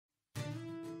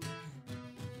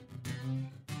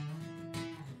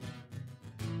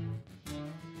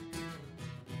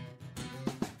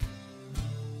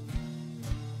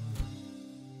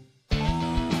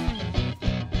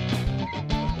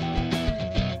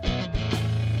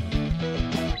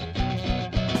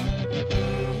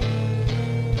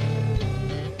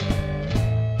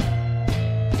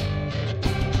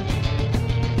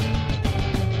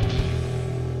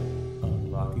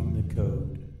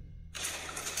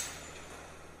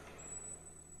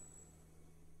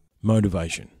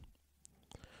Motivation.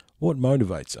 What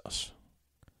motivates us?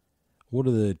 What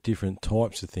are the different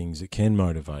types of things that can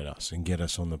motivate us and get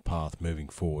us on the path moving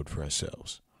forward for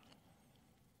ourselves?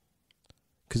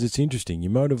 Because it's interesting,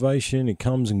 your motivation, it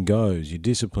comes and goes. Your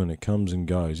discipline, it comes and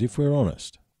goes. If we're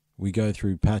honest, we go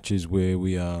through patches where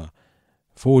we are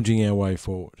forging our way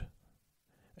forward.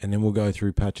 And then we'll go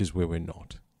through patches where we're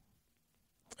not.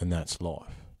 And that's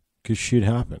life. Because shit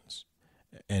happens.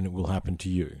 And it will happen to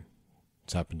you.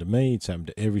 It's happened to me. It's happened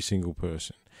to every single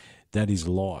person. That is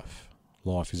life.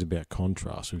 Life is about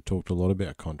contrast. We've talked a lot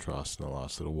about contrast in the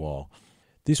last little while.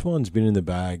 This one's been in the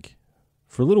bag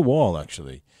for a little while,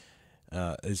 actually.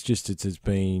 It's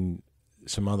been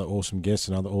some other awesome guests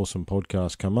and other awesome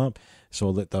podcasts come up, so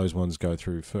I'll let those ones go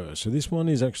through first. So this one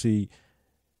is actually,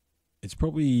 it's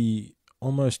probably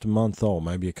almost a month old,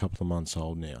 maybe a couple of months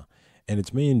old now. And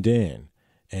it's me and Dan.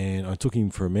 And I took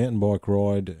him for a mountain bike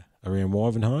ride around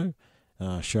Wivenhoe,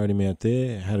 showed him out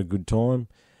there, had a good time,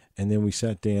 and then we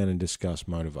sat down and discussed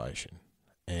motivation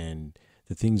and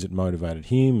the things that motivated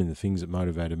him and the things that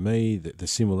motivated me, the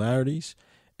similarities,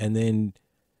 and then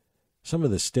some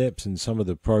of the steps and some of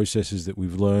the processes that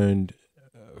we've learned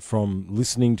from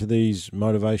listening to these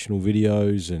motivational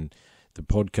videos and the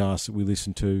podcasts that we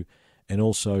listen to, and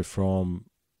also from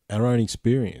our own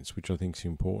experience, which I think is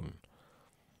important.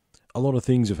 A lot of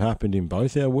things have happened in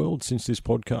both our worlds since this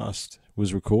podcast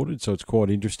was recorded, so it's quite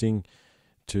interesting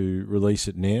to release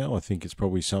it now. I think it's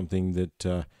probably something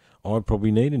that I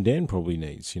probably need and Dan probably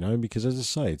needs, because as I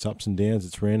say, it's ups and downs,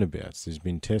 it's roundabouts. There's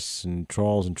been tests and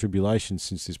trials and tribulations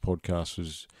since this podcast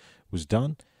was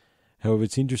done. However,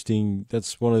 it's interesting,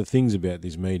 that's one of the things about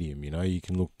this medium, you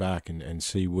can look back and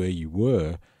see where you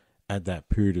were at that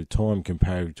period of time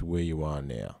compared to where you are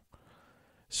now.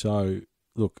 So,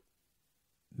 look,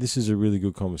 this is a really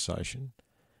good conversation,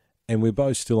 and we're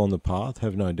both still on the path,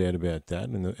 have no doubt about that,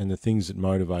 and the things that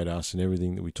motivate us and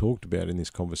everything that we talked about in this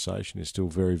conversation is still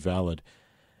very valid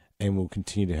and will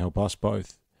continue to help us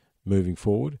both moving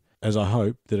forward, as I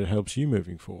hope that it helps you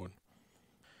moving forward.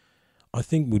 I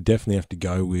think we'll definitely have to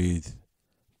go with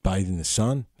Bathe in the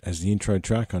Sun as the intro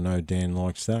track. I know Dan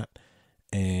likes that.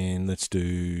 And let's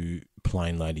do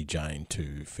Plain Lady Jane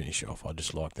to finish off. I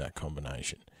just like that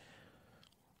combination.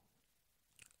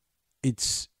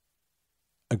 It's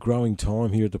a growing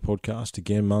time here at the podcast.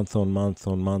 Again, month on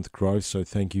month growth. So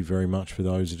thank you very much for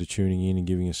those that are tuning in and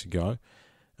giving us a go.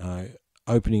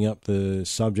 Opening up the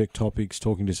subject topics,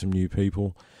 talking to some new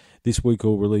people. This week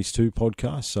I'll release 2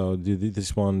 podcasts. So I'll do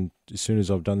this one, as soon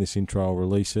as I've done this intro, I'll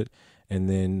release it. And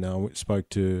then I spoke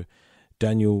to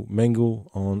Daniel Mengel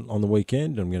on the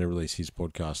weekend. I'm going to release his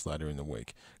podcast later in the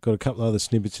week. Got a couple other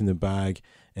snippets in the bag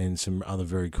and some other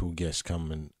very cool guests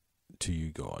coming to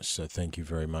you guys. So thank you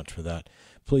very much for that.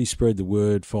 Please spread the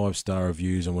word, 5-star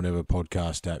reviews on whatever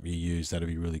podcast app you use. That'd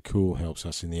be really cool. Helps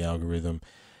us in the algorithm.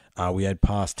 We had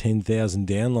past 10,000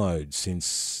 downloads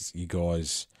since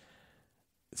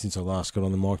I last got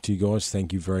on the mic to you guys.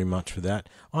 Thank you very much for that.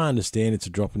 I understand it's a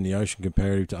drop in the ocean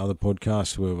comparative to other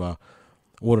podcasts. However,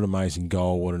 what an amazing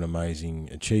goal. What an amazing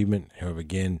achievement. However,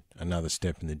 again, another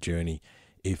step in the journey.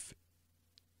 If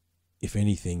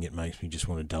anything, it makes me just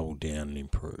want to double down and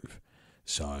improve.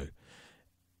 So,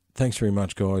 thanks very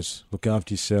much, guys. Look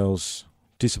after yourselves.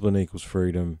 Discipline equals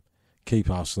freedom. Keep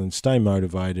hustling. Stay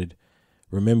motivated.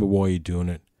 Remember why you're doing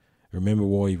it. Remember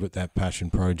why you've got that passion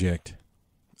project.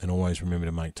 And always remember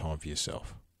to make time for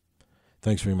yourself.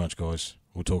 Thanks very much, guys.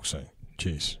 We'll talk soon.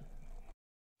 Cheers.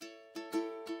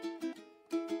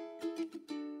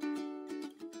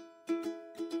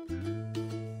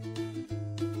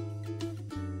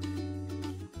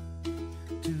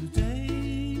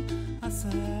 Today I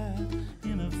sat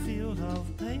in a field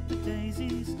of paper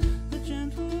daisies. The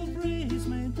gentle breeze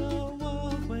made the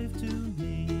world wave to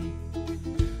me.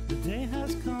 The day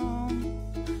has come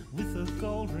with a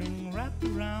gold ring wrapped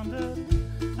around it.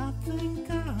 I think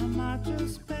I might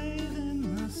just bathe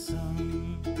in the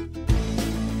sun.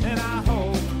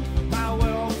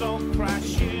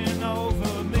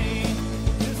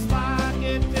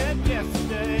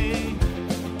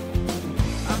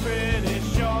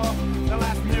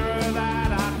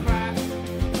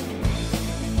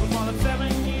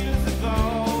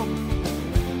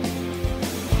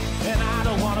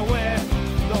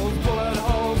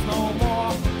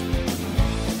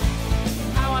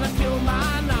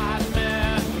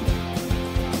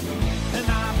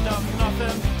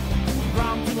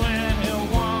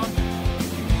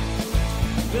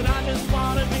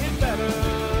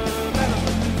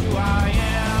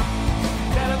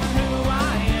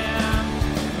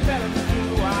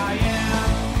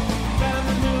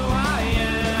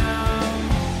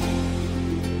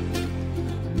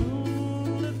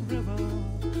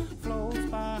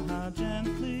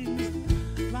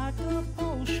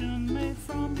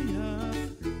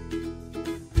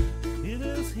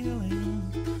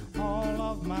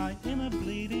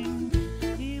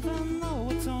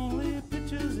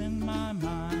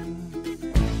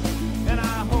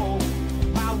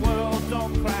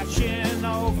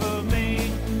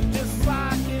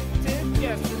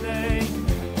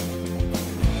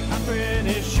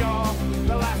 pretty sure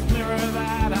the last mirror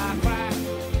that I cracked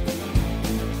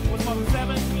was more than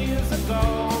 7 years ago.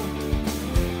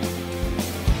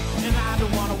 And I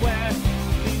don't wanna wear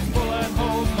these bullet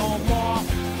holes no more.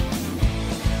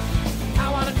 I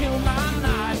wanna kill my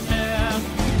nightmare.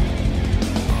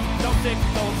 Don't stick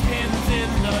those pins in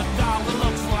the dog that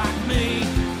looks like me.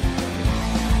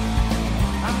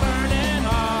 I'm burning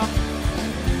up.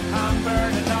 I'm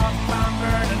burning up. I'm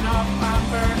burning up. I'm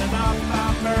burning up.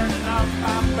 I'm burning up.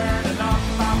 I'm burning up.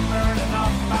 I'm burning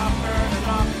up. I'm burning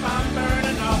up. I'm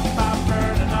burning up. I'm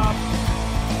burning up.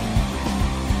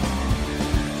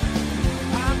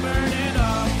 I'm burning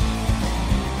up.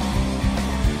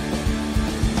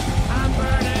 I'm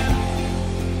burning.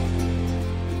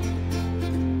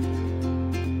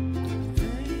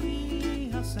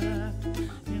 Today I sat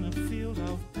in a field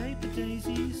of paper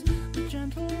daisies. The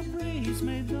gentle breeze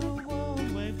made the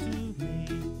world wave to me.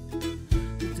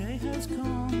 The day has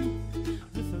come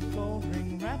with a gold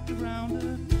ring wrapped around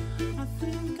it. I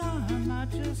think I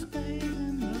might just bathe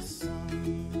in the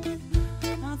sun.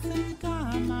 I think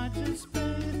I might just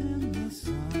bathe in the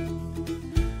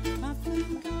sun. I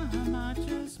think I might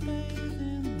just bathe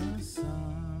in the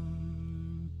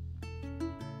sun.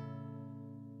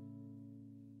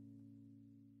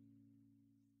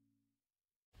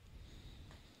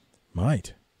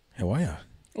 Mate, how are you?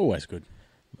 Always good.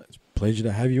 It's a pleasure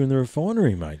to have you in the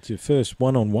refinery, mate. It's your first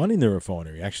one-on-one in the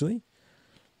refinery, actually.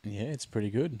 Yeah, it's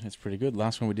pretty good. It's pretty good.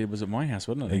 Last one we did was at my house,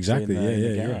 wasn't it? Exactly, Actually, in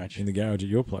the yeah. garage. In the garage at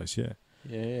your place, yeah.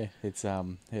 Yeah, it's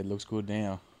it looks good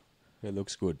now. It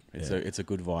looks good. It's a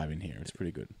good vibe in here. It's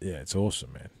pretty good. Yeah, it's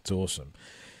awesome, man. It's awesome.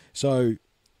 So,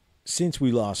 since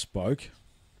we last spoke,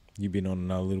 you've been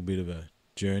on a little bit of a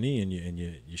journey, and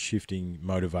you're shifting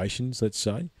motivations, let's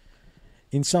say.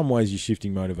 In some ways, you're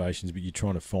shifting motivations, but you're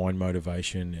trying to find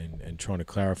motivation and trying to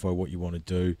clarify what you want to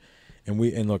do. And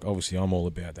look, obviously, I'm all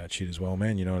about that shit as well,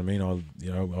 man. You know what I mean?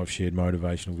 I've shared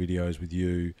motivational videos with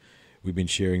you. We've been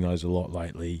sharing those a lot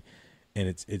lately, and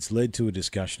it's led to a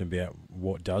discussion about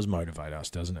what does motivate us,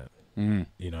 doesn't it? Mm.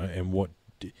 You know, and why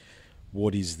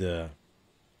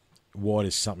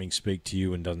does something speak to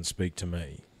you and doesn't speak to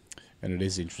me? And it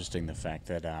is interesting the fact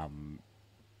that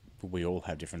we all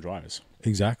have different drivers.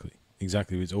 Exactly.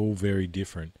 It's all very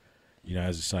different. You know,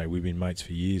 as I say, we've been mates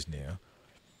for years now.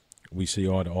 We see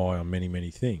eye to eye on many,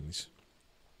 many things.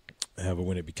 However,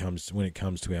 when it comes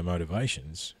to our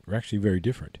motivations, we're actually very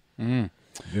different. Mm.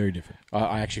 Very different.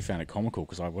 I actually found it comical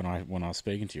because when I was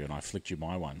speaking to you and I flicked you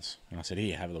my ones and I said,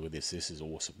 "Here, have a look at this. This is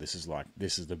awesome. This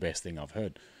is the best thing I've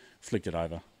heard." Flicked it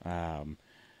over, and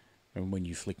when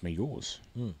you flicked me yours,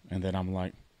 and then I'm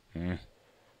like,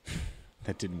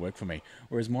 that didn't work for me.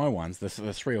 Whereas my ones, the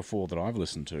 3 or 4 that I've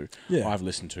listened to, I've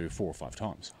listened to 4 or 5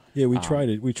 times. Yeah, we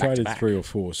traded back. 3 or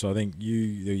 4. So I think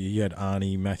you had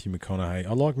Arnie, Matthew McConaughey.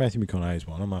 I like Matthew McConaughey's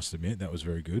one, I must admit. That was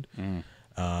very good. Mm.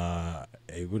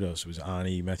 What else? It was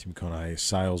Arnie, Matthew McConaughey,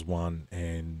 sales one,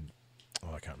 and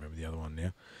I can't remember the other one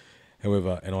now.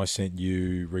 However, and I sent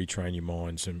you Retrain Your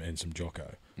Mind and some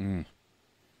Jocko. Mm.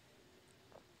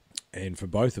 And for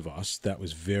both of us, that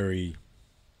was very,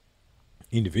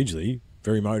 individually,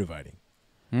 very motivating.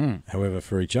 Mm. However,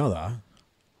 for each other,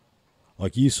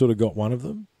 like you sort of got one of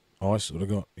them. I sort of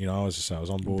got, I was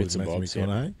on board Bits with and Matthew bobs,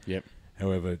 McConaughey. Yep.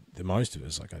 However, the most of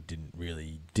us, like, I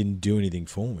didn't do anything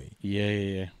for me.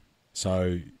 Yeah.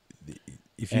 So,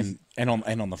 if you and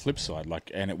on the flip side,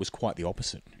 and it was quite the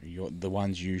opposite. The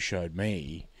ones you showed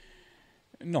me,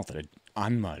 not that it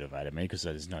unmotivated me because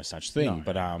there's no such thing,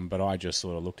 No. but I just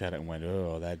sort of looked at it and went,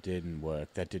 "Oh, that didn't work.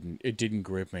 It didn't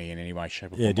grip me in any way,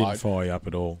 shape, or form." it didn't fire you up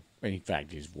at all. In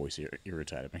fact, his voice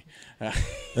irritated me.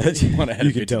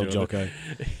 You could tell, Jocko.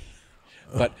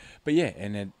 But yeah,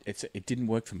 and it didn't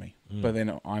work for me. But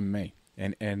then I'm me,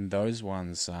 and those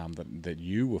ones that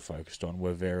you were focused on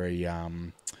were very.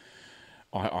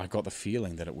 I got the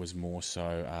feeling that it was more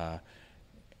so.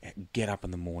 Get up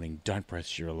in the morning, don't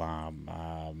press your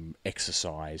alarm,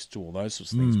 exercise, do all those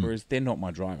sorts of things. Whereas they're not my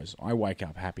drivers. I wake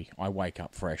up happy. I wake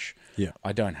up fresh. Yeah.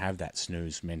 I don't have that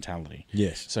snooze mentality.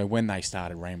 Yes. So when they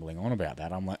started rambling on about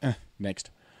that, I'm like, next,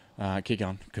 kick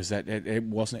on, because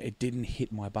it didn't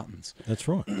hit my buttons. That's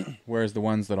right. Whereas the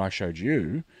ones that I showed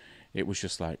you, it was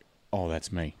just like, oh,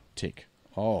 that's me, tick.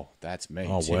 Oh, that's me.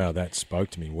 Oh, tick. wow, that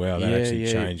spoke to me. Wow, that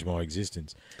actually changed my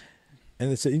existence.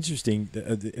 And it's interesting.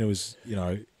 It was,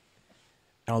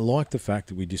 I like the fact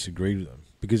that we disagreed with them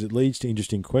because it leads to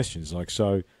interesting questions. Like,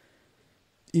 so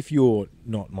if you're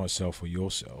not myself or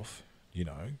yourself,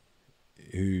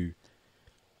 who,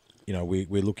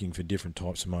 we're looking for different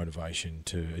types of motivation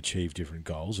to achieve different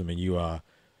goals. I mean, you are,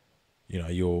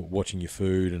 you're watching your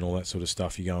food and all that sort of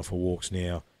stuff. You're going for walks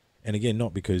now. And again,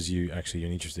 not because you're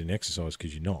interested in exercise,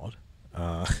 because you're not.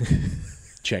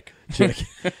 Check. Check.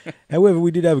 However,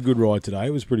 we did have a good ride today.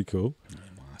 It was pretty cool. Yeah,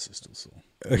 my ass is still sore.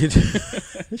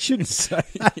 I shouldn't say.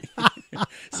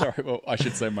 Sorry, well, I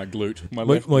should say my glute. My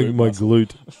My left glute. muscle.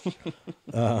 glute.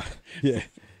 Yeah.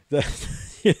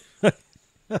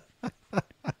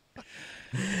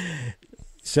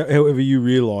 So, however, you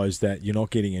realise that you're not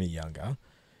getting any younger,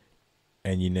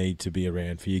 and you need to be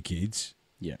around for your kids.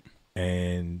 Yeah.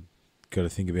 And got to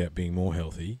think about being more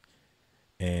healthy,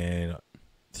 and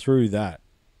through that,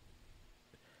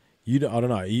 I don't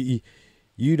know.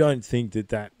 You don't think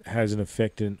that has an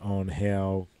effect on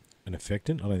how an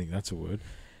affectant? I don't think that's a word.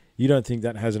 You don't think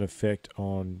that has an effect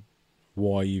on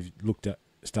why you've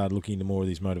started looking into more of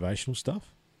this motivational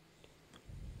stuff?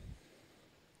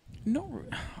 No,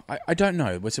 I don't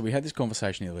know. So we had this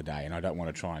conversation the other day, and I don't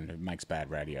want to try and it makes bad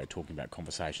radio talking about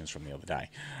conversations from the other day.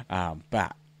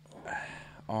 But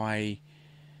I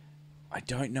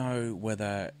don't know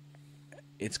whether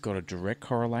it's got a direct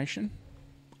correlation.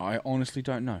 I honestly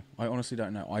don't know.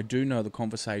 I do know the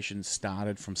conversation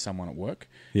started from someone at work.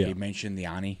 Yeah. He mentioned the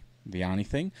Arnie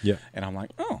thing. Yeah. And I'm like,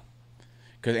 oh.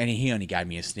 And he only gave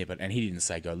me a snippet, and he didn't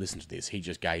say, go listen to this. He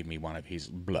just gave me one of his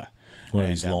blah. One of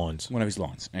his lines. One of his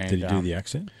lines. And, did he do the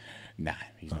accent? Nah,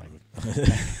 he's not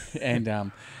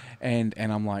good.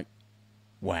 and I'm like,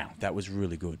 wow, that was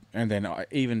really good. And then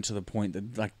even to the point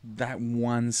that like that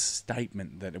one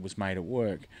statement that it was made at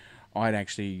work, I'd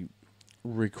actually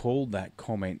recalled that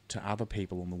comment to other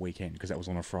people on the weekend because that was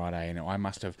on a Friday, and I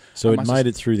must have. So it made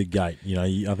it through the gate. You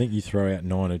know, I think you throw out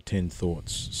 9 or 10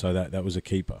 thoughts, so that was a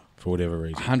keeper for whatever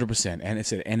reason. 100%,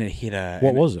 and it hit a.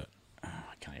 What was it? Oh,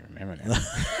 I can't even remember now.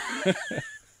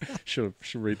 should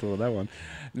rethought of that one.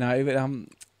 No,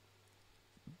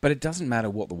 but it doesn't matter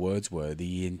what the words were.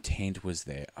 The intent was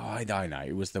there. Oh, I don't know.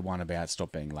 It was the one about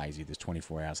stop being lazy. There's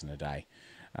 24 hours in a day.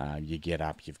 You get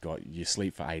up. You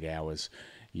sleep for 8 hours.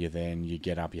 You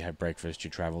get up, you have breakfast, you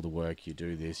travel to work, you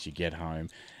do this, you get home.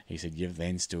 He said, you've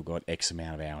then still got X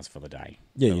amount of hours for the day.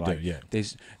 Yeah, you do, yeah.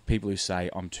 There's people who say,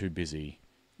 I'm too busy.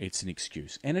 It's an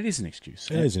excuse. And it is an excuse.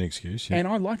 It is an excuse, yeah. And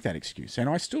I like that excuse. And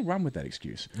I still run with that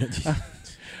excuse.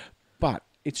 But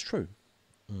it's true.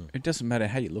 It doesn't matter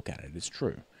how you look at it. It's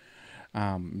true.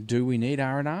 Do we need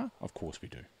R&R? Of course we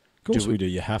do. Of course we do.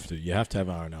 You have to. You have to have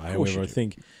R&R. However, I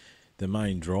think the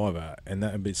main driver, and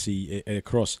that, but see,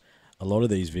 across a lot of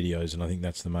these videos, and I think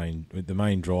that's the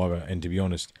main driver. And to be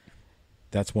honest,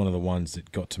 that's one of the ones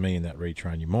that got to me in that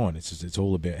retrain your mind. It's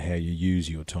all about how you use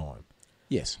your time.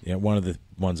 Yes. Yeah. One of the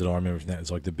ones that I remember from that is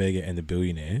like the beggar and the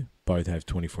billionaire both have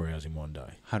 24 hours in one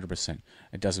day. 100%.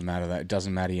 It doesn't matter that. It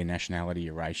doesn't matter your nationality,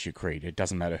 your race, your creed. It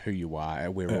doesn't matter who you are.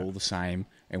 We're all the same,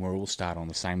 and we're all start on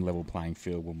the same level playing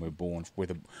field when we're born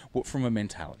from a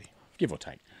mentality, give or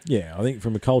take. Yeah. I think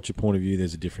from a culture point of view,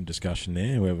 there's a different discussion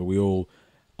there. However, we all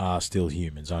are still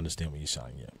humans. I understand what you're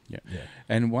saying. Yeah.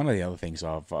 And one of the other things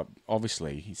I've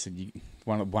obviously he said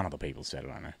one of the people said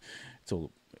it. I don't know. It's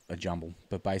all a jumble,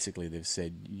 but basically they've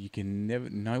said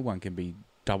no one can be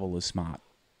double as smart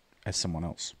as someone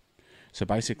else. So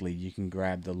basically, you can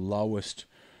grab the lowest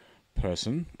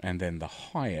person and then the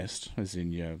highest, as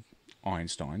in your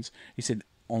Einsteins. He said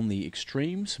on the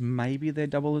extremes, maybe they're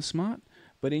double as smart,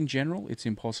 but in general, it's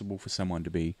impossible for someone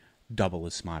to be double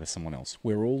as smart as someone else.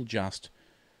 We're all just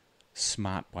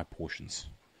smart by portions.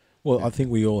 Well, I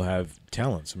think we all have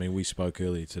talents. I mean, we spoke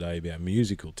earlier today about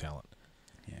musical talent.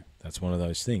 Yeah. That's one of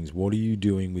those things. What are you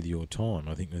doing with your time?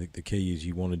 I think the key is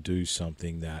you want to do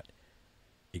something that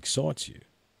excites you,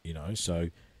 you know. So,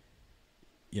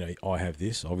 you know, I have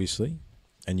this, obviously,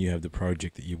 and you have the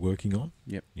project that you're working on.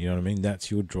 Yep. You know what I mean?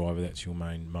 That's your driver. That's your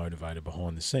main motivator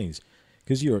behind the scenes.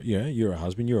 Because you're a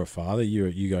husband, you're a father,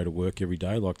 you go to work every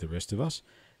day like the rest of us.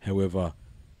 However,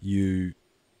 you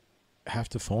have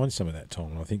to find some of that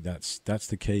time, and I think that's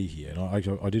the key here. And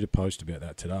I did a post about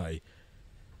that today,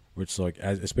 where it's like,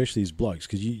 especially as blokes,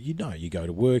 because you go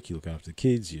to work, you look after the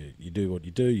kids, you do what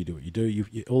you do,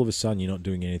 you all of a sudden you're not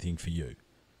doing anything for you.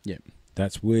 Yep.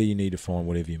 That's where you need to find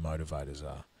whatever your motivators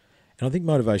are. And I think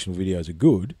motivational videos are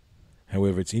good.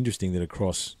 However, it's interesting that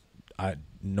across 9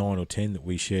 or 10 that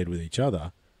we shared with each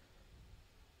other,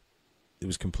 it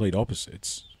was complete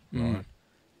opposites, right?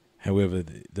 However,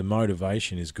 the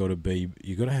motivation has got to be,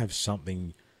 you've got to have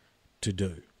something to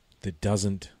do that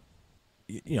doesn't,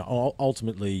 you know,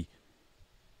 ultimately,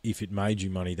 if it made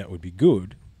you money, that would be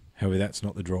good. However, that's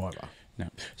not the driver. No.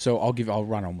 So I'll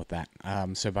run on with that.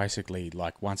 So basically,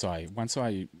 like once I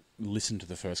listened to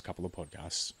the first couple of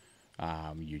podcasts,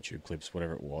 YouTube clips,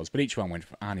 whatever it was, but each one went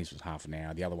for, Arnie's was half an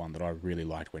hour. The other one that I really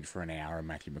liked went for an hour, and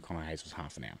Matthew McConaughey's was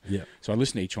half an hour. Yeah. So I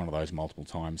listened to each one of those multiple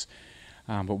times.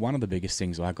 But one of the biggest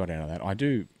things I got out of that, I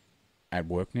do at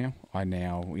work now. I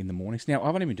now, in the mornings, now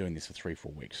I've only been doing this for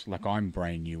 3-4 weeks. Like, I'm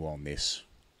brand new on this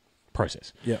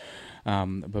process. Yeah.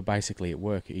 But basically at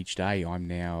work each day, I'm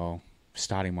now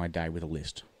starting my day with a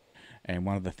list. And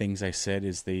one of the things they said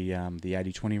is the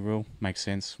 80-20 rule. Makes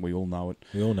sense. We all know it.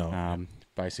 We all know it.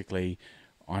 Basically,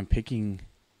 I'm picking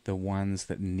the ones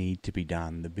that need to be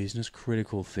done, the business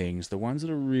critical things, the ones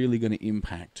that are really going to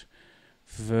impact,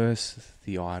 versus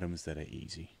the items that are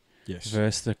easy. Yes.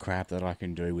 Versus the crap that I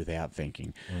can do without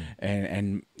thinking.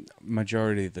 And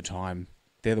majority of the time,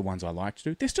 they're the ones I like to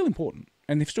do. They're still important,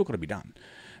 and they've still got to be done.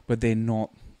 But they're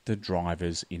not the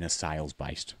drivers in a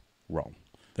sales-based role.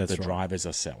 That's the right. drivers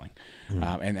are selling.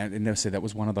 And they said that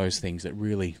was one of those things that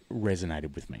really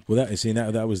resonated with me. Well,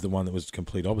 that was the one that was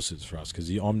complete opposites for us, because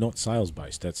I'm not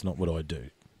sales-based. That's not what I do.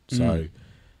 So,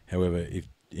 however, if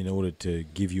in order to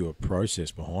give you a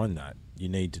process behind that, you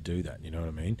need to do that. You know what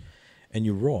I mean? And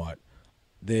you're right.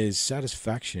 There's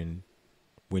satisfaction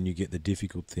when you get the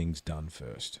difficult things done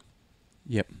first.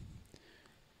 Yep,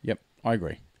 I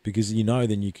agree. Because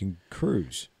then you can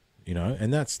cruise,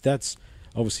 and that's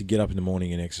obviously get up in the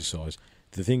morning and exercise.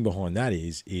 The thing behind that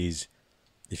is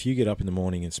if you get up in the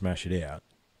morning and smash it out,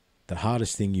 the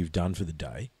hardest thing you've done for the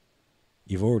day,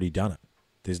 you've already done it.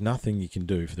 There's nothing you can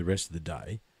do for the rest of the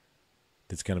day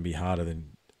that's going to be harder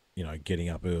than, getting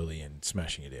up early and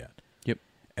smashing it out. Yep.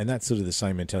 And that's sort of the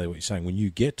same mentality what you're saying. When you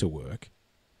get to work,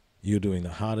 you're doing the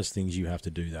hardest things you have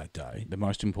to do that day. The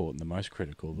most important, the most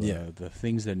critical, the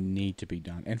things that need to be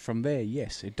done. And from there,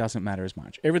 yes, it doesn't matter as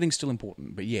much. Everything's still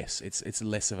important, but yes, it's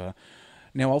less of a...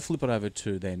 Now, I'll flip it over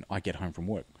to then I get home from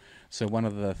work. So one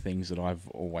of the things that I've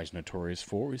always notorious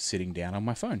for is sitting down on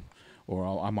my phone. Or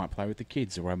I might play with the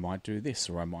kids, or I might do this,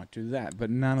 or I might do that. But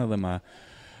none of them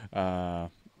are...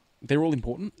 they're all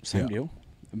important, same deal.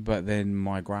 But then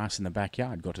my grass in the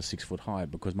backyard got to 6 foot high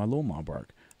because my lawnmower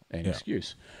broke. An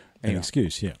excuse.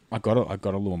 Excuse, yeah. I got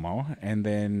a lawnmower, and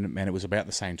it was about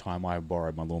the same time I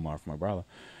borrowed my lawnmower from my brother.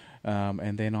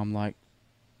 And then I'm like,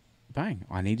 bang,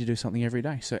 I need to do something every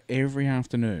day. So every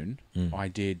afternoon, I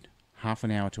did half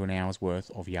an hour to an hour's worth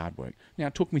of yard work. Now,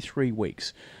 it took me 3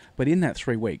 weeks, but in that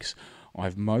 3 weeks,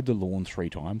 I've mowed the lawn 3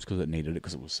 times because it needed it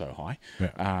because it was so high.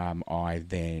 Yeah. I've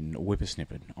then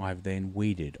whippersnippered. I've then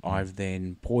weeded. I've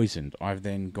then poisoned. I've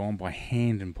then gone by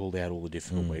hand and pulled out all the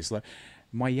difficult weeds. Like,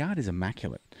 my yard is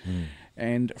immaculate.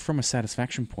 And from a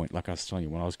satisfaction point, like I was telling you,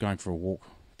 when I was going for a walk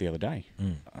the other day,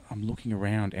 I'm looking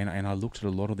around and I looked at a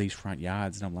lot of these front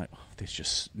yards and I'm like, there's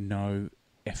just no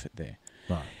effort there.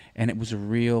 Right. And it was a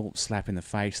real slap in the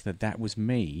face that was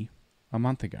me a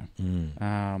month ago.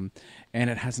 And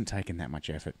it hasn't taken that much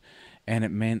effort. And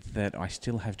it meant that I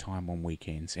still have time on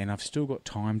weekends and I've still got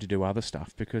time to do other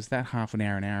stuff, because that half an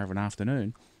hour of an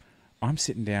afternoon, I'm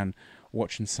sitting down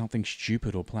watching something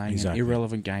stupid or playing an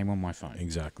irrelevant game on my phone.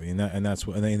 Exactly. And I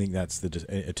think that's the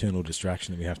eternal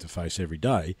distraction that we have to face every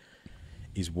day,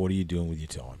 is what are you doing with your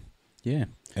time? Yeah.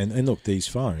 And look, these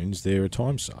phones, they're a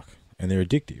time suck. And they're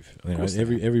addictive.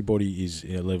 Everybody is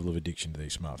in a level of addiction to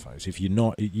these smartphones. If you're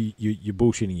not, you're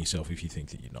bullshitting yourself if you think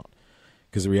that you're not.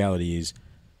 Because the reality is,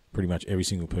 pretty much every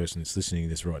single person that's listening to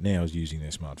this right now is using their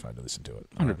smartphone to listen to it.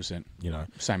 100%.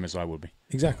 Same as I would be.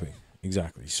 Exactly.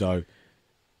 So,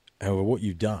 however, what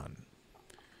you've done,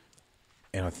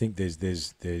 and I think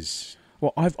there's.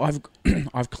 Well,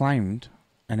 I've claimed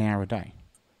an hour a day.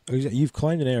 You've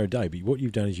claimed an hour a day, but what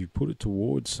you've done is you've put it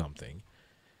towards something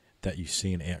that you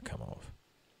see an outcome of.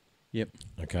 Yep.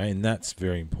 Okay, and that's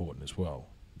very important as well.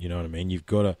 You know what I mean? You've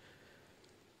got to...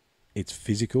 It's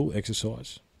physical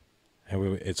exercise.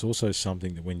 However, it's also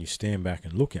something that when you stand back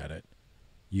and look at it,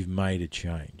 you've made a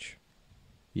change.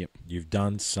 Yep. You've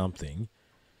done something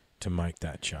to make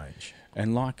that change.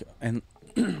 And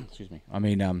excuse me. I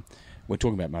mean, we're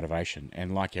talking about motivation,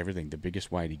 and like everything, the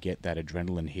biggest way to get that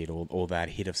adrenaline hit or that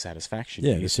hit of satisfaction,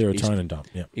 the serotonin dump,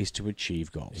 is to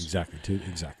achieve goals. Exactly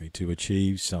to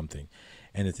achieve something.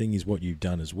 And the thing is, what you've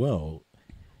done as well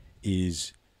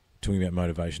is, talking about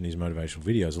motivation, these motivational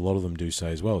videos, a lot of them do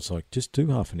say as well, it's like, just do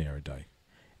half an hour a day.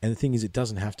 And the thing is, it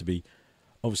doesn't have to be,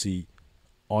 obviously,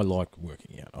 I like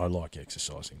working out, I like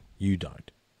exercising. You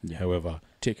don't. Yeah. However,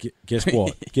 guess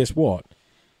what? Guess what?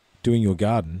 Doing your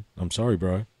garden, I'm sorry,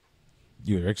 bro,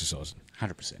 you're exercising.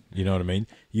 100%. You know what I mean?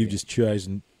 You've just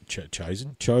chosen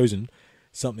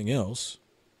something else,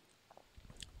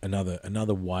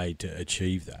 another way to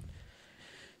achieve that.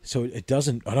 So it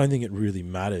doesn't, I don't think it really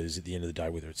matters at the end of the day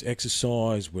whether it's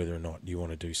exercise, whether or not you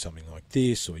want to do something like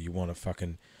this, or you want to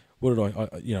fucking, you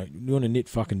want to knit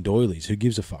fucking doilies. Who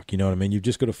gives a fuck? You know what I mean? You've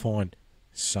just got to find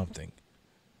something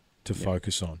to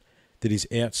focus on that is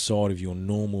outside of your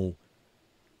normal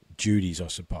duties, I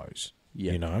suppose.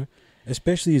 Yeah. You know,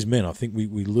 especially as men, I think we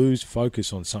lose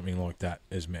focus on something like that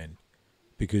as men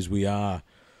because we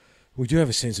do have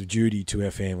a sense of duty to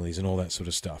our families and all that sort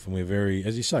of stuff, and we're very,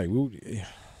 as you say, you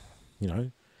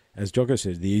know, as Jocko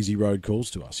says, the easy road calls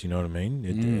to us. You know what I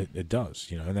mean? It does.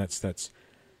 You know, and that's,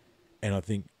 and I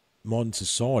think modern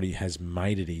society has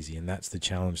made it easy, and that's the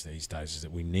challenge these days, is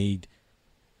that we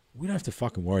don't have to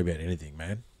fucking worry about anything,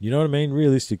 man. You know what I mean?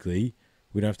 Realistically,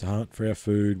 we don't have to hunt for our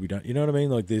food. We don't, you know what I mean?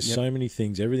 Like, there's so many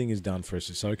things. Everything is done for us.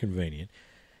 It's so convenient.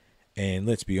 And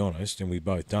let's be honest, and we've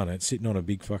both done it, sitting on a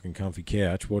big fucking comfy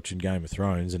couch watching Game of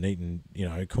Thrones and eating, you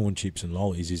know, corn chips and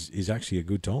lollies is actually a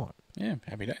good time. Yeah,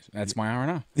 happy days. That's my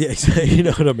R&R. Yeah, you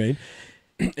know what I mean?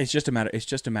 It's just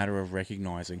a matter of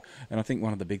recognizing, and I think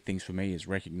one of the big things for me is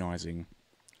recognizing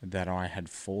that I had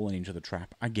fallen into the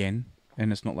trap again.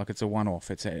 And it's not like it's a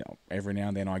one-off. It's every now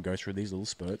and then I go through these little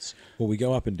spurts. Well, we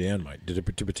go up and down, mate.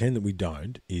 To pretend that we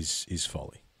don't is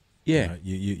folly. Yeah.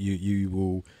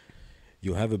 You'll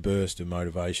have a burst of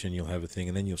motivation, you'll have a thing,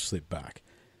 and then you'll slip back.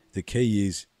 The key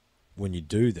is, when you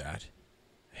do that,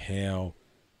 how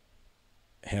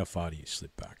far do you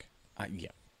slip back? Yeah.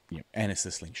 And it's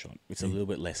the slingshot. It's a little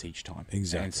bit less each time.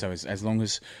 Exactly. And so as long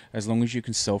as you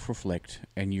can self-reflect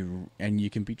and you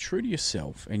can be true to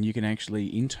yourself and you can actually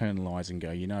internalize and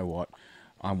go, you know what,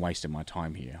 I'm wasting my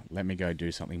time here. Let me go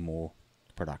do something more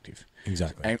productive.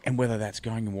 Exactly. And whether that's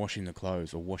going and washing the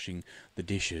clothes or washing the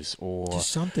dishes or just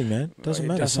something, man. Doesn't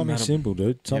matter. Something simple,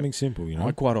 dude. Something simple, you know.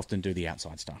 I quite often do the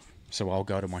outside stuff. So I'll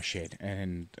go to my shed,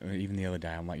 and even the other day,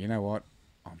 I'm like, you know what?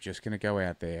 I'm just going to go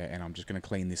out there and I'm just going to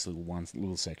clean this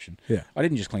little section. Yeah. I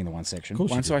didn't just clean the one section.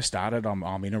 Once I started,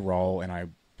 I'm in a roll and I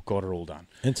got it all done.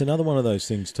 And it's another one of those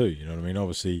things too, you know what I mean?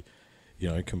 Obviously, you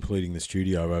know, completing the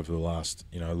studio over the last,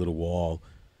 you know, little while.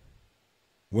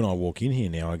 When I walk in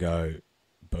here now, I go,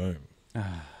 boom.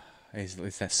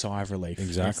 It's that sigh of relief.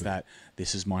 Exactly. It's that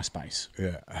this is my space.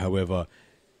 Yeah. However,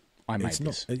 I made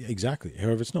this. Exactly.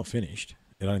 However, it's not finished.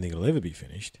 I don't think it'll ever be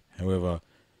finished. However,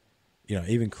 you know,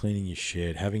 even cleaning your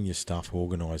shed, having your stuff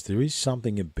organised, there is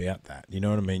something about that. You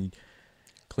know what I mean?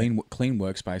 Clean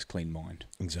workspace, clean mind.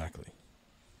 Exactly.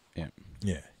 Yeah.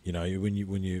 Yeah. You know,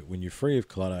 when you're free of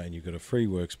clutter and you've got a free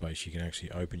workspace, you can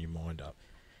actually open your mind up.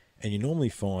 And you normally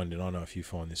find, and I know if you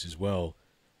find this as well,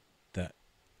 that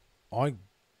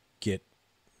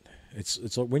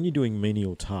it's like when you're doing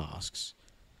menial tasks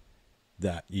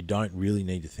that you don't really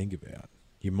need to think about,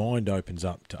 your mind opens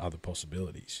up to other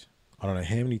possibilities. I don't know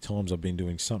how many times I've been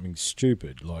doing something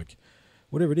stupid, like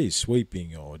whatever it is,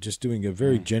 sweeping or just doing a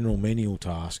very general menial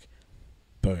task.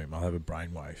 Boom, I'll have a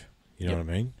brainwave. You know what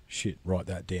I mean? Shit, write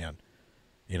that down.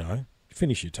 You know,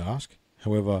 finish your task.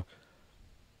 However,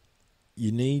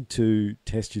 you need to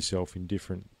test yourself in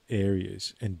different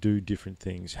areas and do different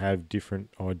things, have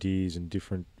different ideas and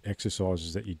different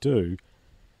exercises that you do.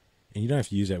 And you don't have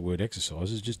to use that word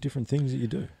exercises, just different things that you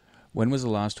do. When was the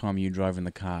last time you drove in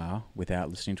the car without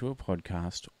listening to a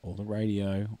podcast or the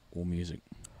radio or music?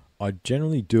 I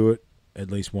generally do it at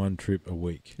least one trip a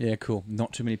week. Yeah, cool.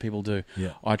 Not too many people do.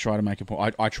 Yeah. I try to make a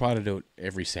point. I try to do it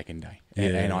every second day.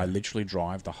 And I literally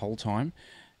drive the whole time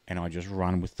and I just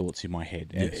run with thoughts in my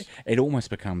head. Yes. It almost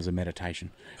becomes a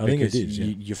meditation. I think it is,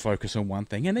 you focus on one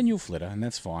thing and then you'll flitter and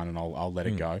that's fine and I'll let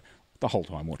it go the whole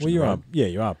time watching the road.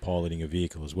 You are piloting a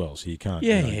vehicle as well, so you can't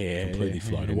completely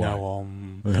float away. No,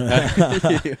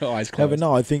 eyes closed. But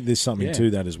no, I think there's something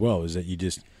to that as well, is that you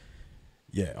just,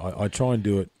 I try and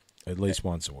do it at least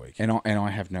once a week. And I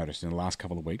have noticed in the last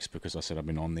couple of weeks, because I said I've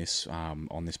been on this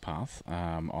path,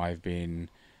 I've been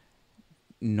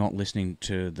not listening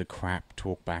to the crap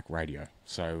talkback radio.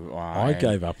 So I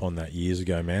gave up on that years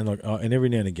ago, man. And every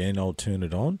now and again I'll turn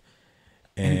it on,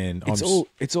 and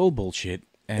it's all bullshit.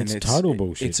 And it's total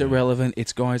bullshit. It's irrelevant.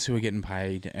 It's guys who are getting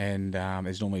paid, and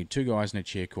there's normally two guys in a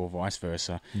chair or vice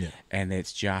versa. Yeah. And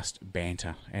it's just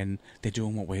banter, and they're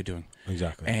doing what we're doing.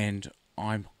 Exactly. And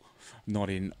I'm not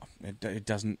in. It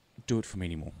doesn't do it for me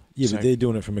anymore. Yeah, but they're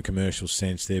doing it from a commercial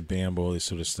sense. They're bound by all this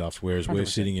sort of stuff, whereas 100%. We're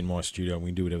sitting in my studio and we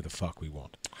can do whatever the fuck we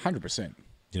want. 100%.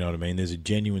 You know what I mean? This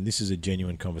is a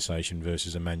genuine conversation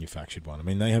versus a manufactured one. I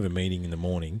mean, they have a meeting in the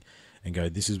morning and go,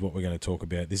 this is what we're going to talk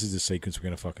about. This is the sequence we're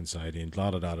going to fucking say it in. Da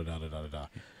da da da da da da da.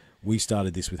 We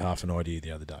started this with half an idea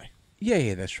the other day.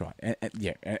 Yeah, that's right.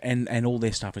 And all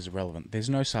their stuff is irrelevant. There's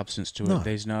no substance to it.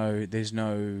 There's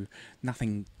no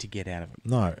nothing to get out of it.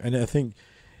 No, and I think,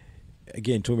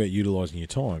 again, talking about utilising your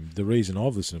time, the reason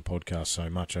I've listened to podcasts so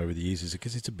much over the years is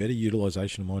because it's a better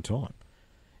utilisation of my time.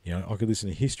 You know, I could listen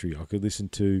to history. I could listen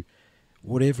to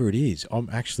whatever it is. I'm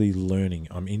actually learning.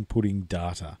 I'm inputting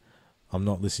data. I'm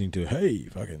not listening to, hey,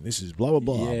 fucking, this is blah, blah,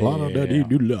 blah, Yeah, blah, blah, blah, yeah.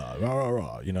 blah, blah, rah, rah,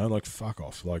 rah. You know, like, fuck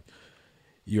off. Like,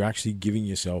 you're actually giving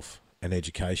yourself an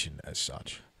education as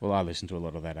such. Well, I listen to a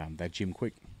lot of that Jim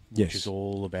Quick, which Yes. is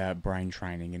all about brain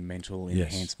training and mental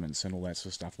Yes. enhancements and all that sort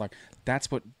of stuff. Like, that's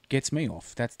what gets me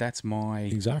off. That's my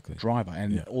Exactly. driver.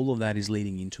 And Yeah. all of that is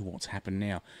leading into what's happened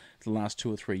now. The last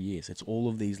 2 or 3 years, it's all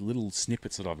of these little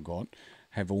snippets that I've got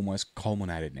have almost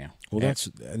culminated now. Well,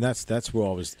 And that's where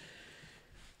I was.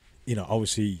 You know,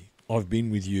 obviously, I've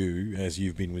been with you as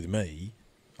you've been with me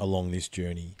along this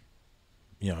journey.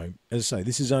 You know, as I say,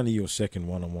 this is only your second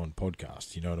one-on-one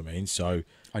podcast. You know what I mean? So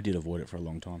I did avoid it for a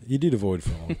long time. you did avoid it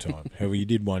for a long time. However, you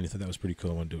did one. You thought that was pretty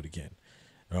cool. I want to do it again.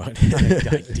 Right?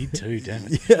 I did too, damn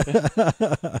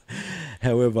it.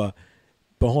 However,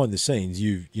 behind the scenes,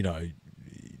 you've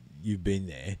been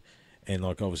there, and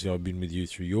like obviously I've been with you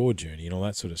through your journey and all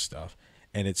that sort of stuff.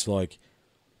 And it's like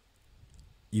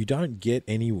you don't get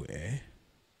anywhere.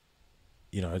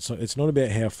 You know, it's not about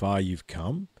how far you've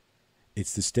come.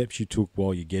 It's the steps you took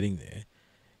while you're getting there.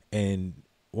 And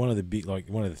one of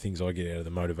the things I get out of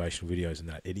the motivational videos and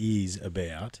that, it is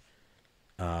about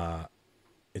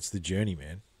it's the journey,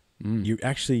 man.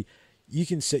 You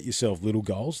can set yourself little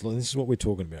goals. Like, this is what we're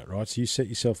talking about, right? So you set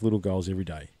yourself little goals every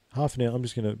day. Half an hour, I'm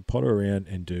just going to potter around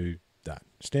and do that.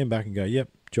 Stand back and go, yep,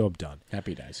 job done.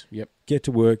 Happy days. Yep. Get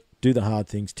to work, do the hard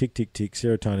things, tick, tick, tick,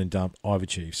 serotonin dump, I've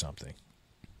achieved something,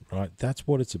 right? That's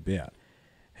what it's about.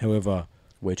 However,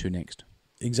 Where to next?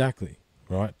 exactly,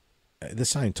 right? At the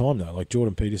same time, though, like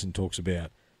Jordan Peterson talks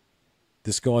about,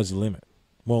 the sky's the limit.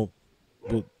 Well,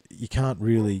 you can't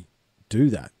really do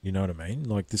that, you know what I mean?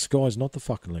 Like, the sky's not the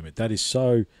fucking limit. That is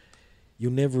so...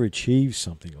 You'll never achieve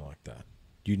something like that.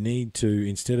 You need to,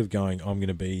 instead of going, I'm going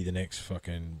to be the next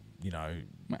fucking,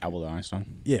 Albert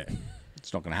Einstein. yeah,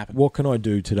 It's not going to happen. what can I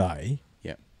do today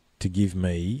Yep. to give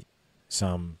me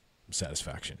some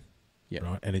satisfaction, Yep.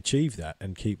 right? And achieve that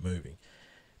and keep moving.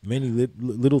 Many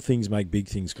little things make big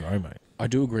things grow, mate. I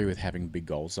do agree with having big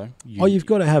goals, though. You've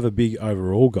got to have a big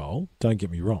overall goal. Don't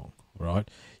get me wrong, right?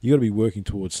 You've got to be working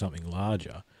towards something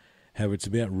larger. However, it's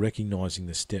about recognising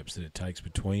the steps that it takes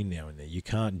between now and there. You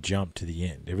can't jump to the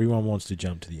end. Everyone wants to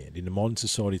jump to the end. In the modern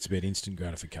society, it's about instant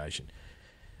gratification.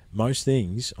 Most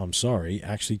things, I'm sorry,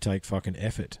 actually take fucking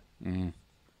effort.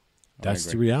 That's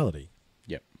the reality.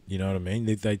 Yep. You know what I mean?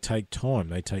 They take time.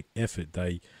 They take effort.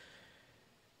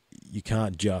 You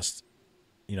can't just,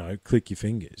 click your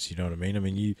fingers. You know what I mean? I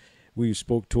mean, we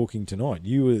spoke talking tonight.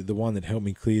 You were the one that helped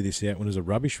me clear this out when it was a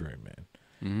rubbish room, man.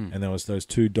 And there was those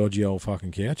 2 dodgy old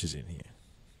fucking couches in here.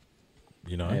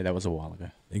 You know? Yeah, that was a while ago.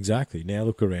 Exactly. Now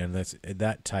look around.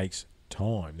 That takes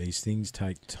time. These things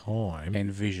take time.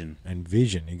 And vision. And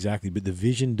vision, exactly. But the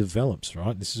vision develops,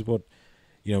 right? This is what,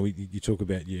 you talk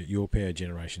about your power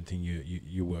generation thing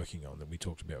you're working on that we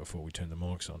talked about before we turned the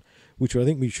mics on, which I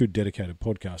think we should dedicate a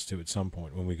podcast to at some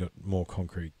point when we got more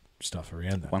concrete stuff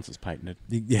around that. Once it's patented.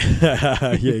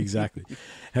 Yeah, yeah, exactly.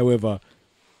 However,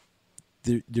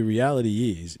 the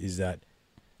reality is that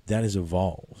has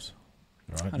evolved,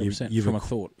 right? 100%. From a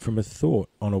thought. From a thought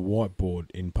on a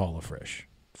whiteboard in Polar Fresh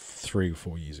 3 or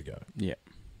 4 years ago. Yeah.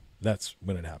 That's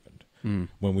when it happened,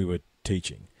 when we were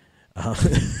teaching.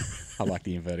 I like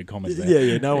the inverted commas there.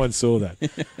 Yeah, no one saw that.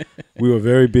 We were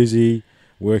very busy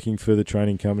working for the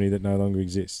training company that no longer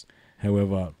exists.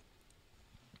 However,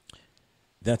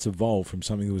 that's evolved from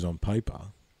something that was on paper.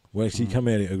 Well, actually,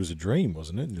 it was a dream,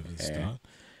 wasn't it? At the start.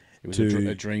 It was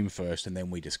a dream first, and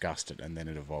then we discussed it, and then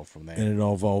it evolved from there. And it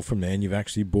evolved from there, and you've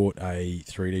actually bought a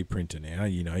 3D printer now.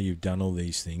 You've done all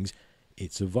these things.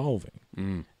 It's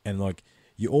evolving. And, like,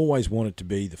 you always want it to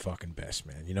be the fucking best,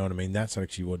 man. You know what I mean? That's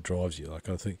actually what drives you. Like,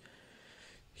 I think,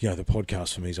 the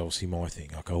podcast for me is obviously my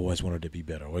thing. Like, I always wanted to be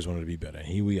better. And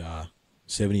here we are,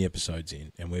 70 episodes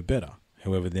in, and we're better.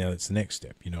 However, now it's the next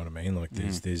step. You know what I mean? Like,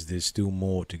 there's still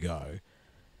more to go.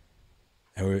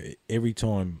 However, every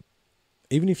time...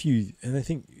 Even if you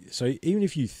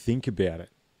think about it,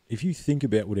 if you think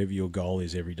about whatever your goal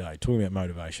is every day, talking about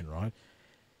motivation, right?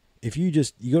 If you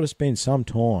got to spend some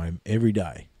time every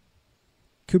day,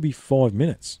 could be 5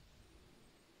 minutes,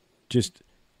 just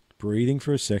breathing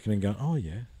for a second and going, oh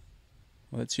yeah.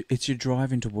 Well, it's your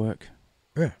drive into work.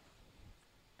 Yeah.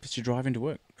 It's your drive into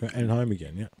work. And home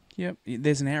again, yeah. Yep.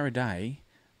 There's an hour a day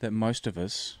that most of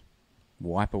us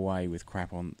wipe away with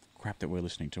crap that we're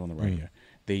listening to on the radio.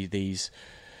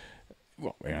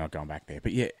 Well, we're not going back there,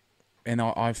 but yeah, and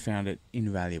I've found it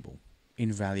invaluable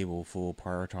for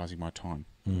prioritizing my time.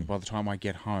 By the time I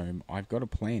get home, I've got a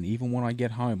plan. Even when I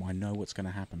get home, I know what's going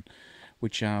to happen,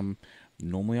 which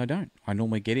normally I don't. I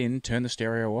normally get in, turn the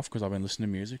stereo off because I've been listening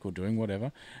to music or doing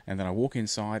whatever, and then I walk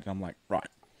inside and I'm like, right,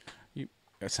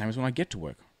 same as when I get to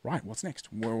work. Right, what's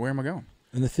next? Where am I going?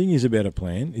 And the thing is about a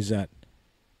plan is that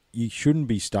you shouldn't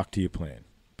be stuck to your plan,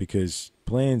 because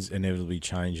plans inevitably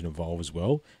change and evolve as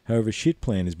well. However, a shit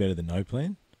plan is better than no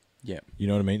plan. Yeah. You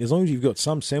know what I mean? As long as you've got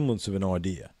some semblance of an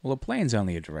idea. Well, a plan's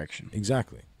only a direction.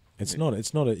 Exactly. It's not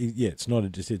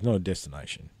a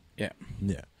destination. Yeah.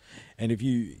 Yeah. And if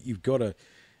you've got to,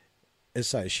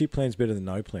 as I say, a shit plan's better than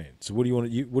no plan. So what do you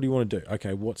want to do?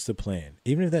 Okay, what's the plan?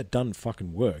 Even if that doesn't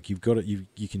fucking work, you've got it.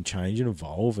 You can change and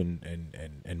evolve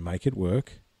and make it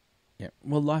work. Yeah.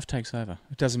 Well, life takes over.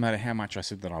 It doesn't matter how much I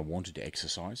said that I wanted to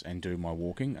exercise and do my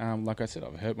walking. Like I said,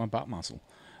 I've hurt my butt muscle.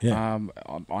 Yeah.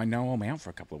 I know I'm out for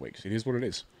a couple of weeks. It is what it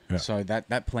is. Yeah. So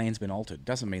that plan's been altered.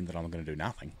 Doesn't mean that I'm going to do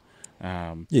nothing.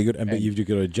 Yeah, good. But you've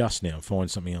got to adjust now and find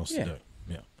something else to do.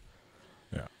 Yeah.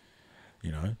 Yeah.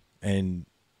 You know, and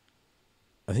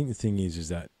I think the thing is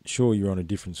that sure you're on a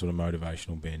different sort of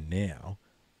motivational bend now.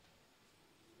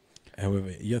 However,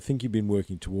 I think you've been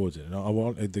working towards it, and I'm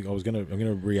going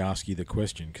to re-ask you the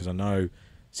question, because I know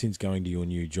since going to your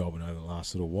new job and over the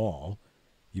last little while,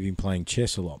 you've been playing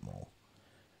chess a lot more,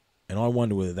 and I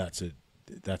wonder whether that's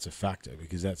a factor,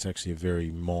 because that's actually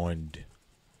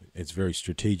it's very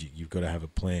strategic. You've got to have a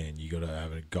plan. You got to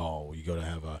have a goal. You got to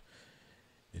have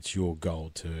it's your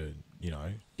goal to, you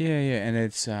know. Yeah, and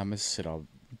it's as I said, I've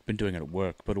been doing it at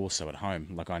work, but also at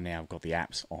home. Like I now have got the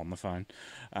apps on the phone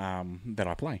that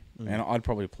I play, and I'd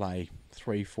probably play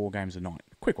 3-4 games a night,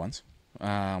 quick ones.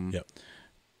 Yep.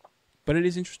 But it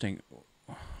is interesting.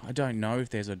 I don't know if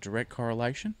there's a direct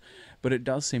correlation, but it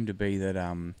does seem to be that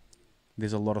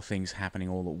there's a lot of things happening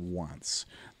all at once.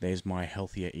 There's my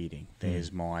healthier eating.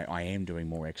 There's I am doing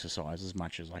more exercise as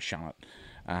much as I shun it.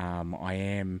 I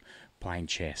am playing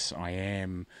chess. I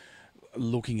am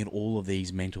looking at all of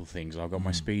these mental things. I've got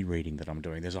my speed reading that I'm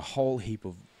doing. There's a whole heap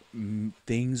of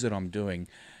things that I'm doing.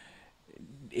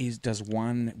 Does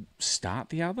one start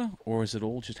the other, or is it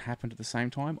all just happened at the same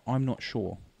time? I'm not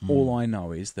sure. All I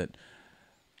know is that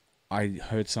I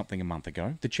heard something a month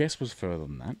ago. The chess was further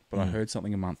than that, but I heard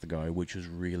something a month ago which has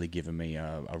really given me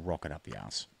a rocket up the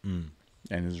arse.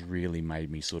 And has really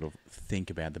made me sort of think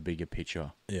about the bigger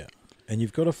picture. Yeah. And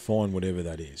you've got to find whatever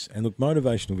that is. And look,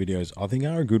 motivational videos, I think,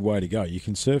 are a good way to go. You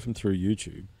can surf them through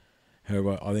YouTube.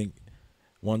 However, I think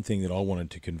one thing that I wanted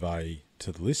to convey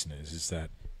to the listeners is that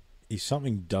if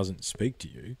something doesn't speak to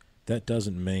you, that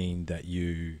doesn't mean that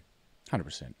you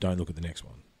 100% don't look at the next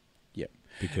one. Yep.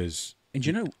 Because... And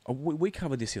you know, we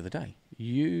covered this the other day.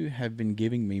 You have been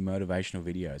giving me motivational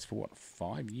videos for,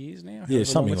 5 years now? Yeah,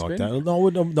 something like that.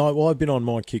 No, I've been on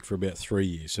my kick for about 3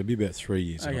 years. So it'll be about 3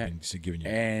 years that I've been giving you.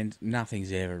 And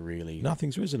nothing's ever really...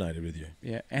 Nothing's resonated with you.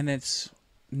 Yeah, and it's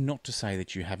not to say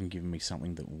that you haven't given me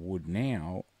something that would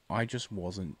now. I just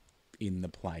wasn't in the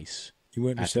place. You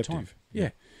weren't at receptive. the time. Yeah.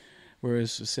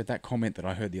 Whereas I said that comment that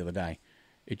I heard the other day,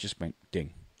 it just went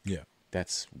ding. Yeah.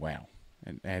 That's wow.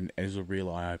 And it was a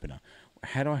real eye-opener.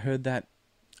 Had I heard that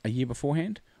a year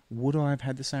beforehand, would I have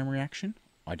had the same reaction?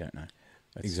 I don't know.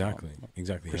 That's exactly.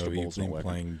 Crystal You've ball's been not working.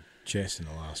 playing chess in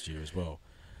the last year as well.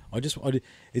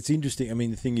 It's interesting. I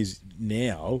mean, the thing is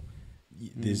now,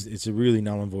 it's a really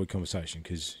null and void conversation,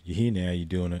 because you're here now, you're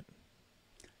doing it.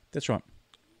 That's right.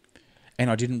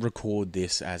 And I didn't record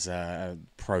this as a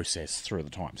process through the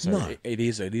time. So No. it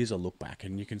is a look back,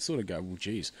 and you can sort of go, well,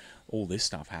 geez, all this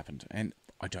stuff happened. And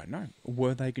I don't know.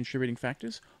 Were they contributing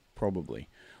factors? Probably.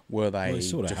 Were they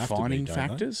sort of defining have to be, don't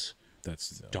they? factors?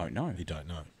 Don't know. You don't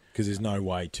know. Because there's no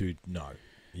way to know.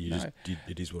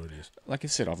 It is what it is. Like I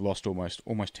said, I've lost almost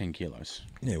 10 kilos.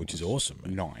 Yeah, which is awesome,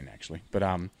 man. 9, actually. But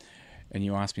and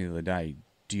you asked me the other day,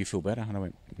 do you feel better? And I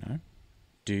went, no.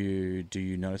 Do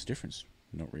you notice a difference?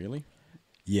 Not really.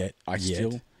 Yet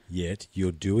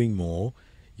you're doing more.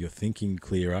 You're thinking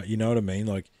clearer. You know what I mean?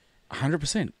 Like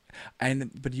 100%.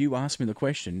 But you asked me the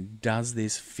question, does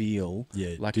this feel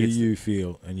like do you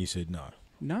feel? And you said no.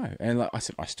 No. And like I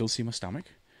said, I still see my stomach.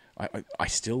 I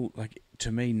still, like,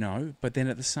 to me, no. But then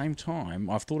at the same time,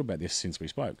 I've thought about this since we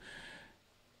spoke.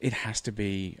 It has to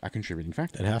be a contributing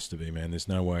factor. It has to be, man. There's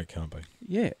no way it can't be.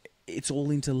 Yeah. It's all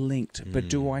interlinked. But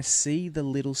do I see the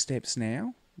little steps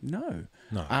now? No.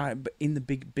 But in the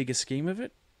bigger scheme of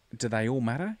it, do they all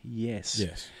matter? Yes.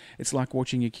 Yes. It's like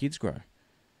watching your kids grow.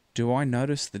 Do I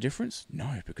notice the difference?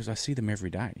 No, because I see them every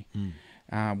day.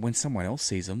 When someone else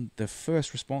sees them, the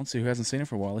first response who hasn't seen them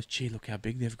for a while is, gee, look how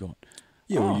big they've got.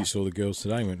 Yeah, well, you saw the girls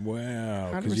today and went,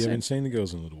 wow, because you haven't seen the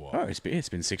girls in a little while. Oh, it's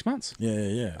been 6 months.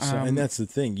 Yeah. So, and that's the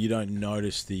thing. You don't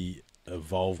notice the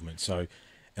evolvement. So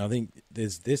I think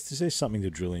there's something to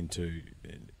drill into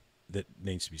that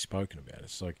needs to be spoken about.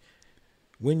 It's like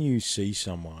when you see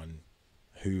someone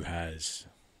who has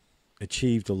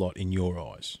achieved a lot in your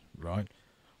eyes, right?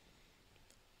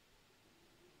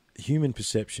 human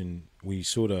perception, we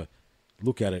sort of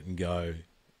look at it and go,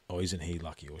 oh, isn't he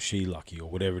lucky or she lucky or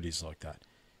whatever it is like that.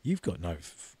 You've got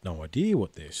no idea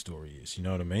what their story is. You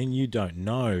know what I mean? You don't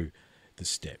know the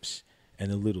steps and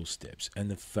the little steps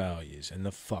and the failures and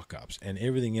the fuck-ups and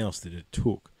everything else that it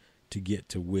took to get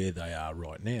to where they are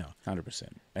right now. 100%.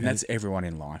 And that's everyone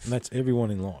in life. And that's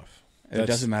everyone in life. It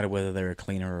doesn't matter whether they're a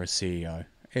cleaner or a CEO.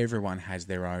 Everyone has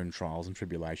their own trials and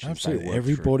tribulations. Absolutely.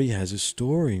 Everybody has a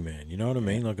story, man. You know what I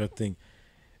mean? Like, I think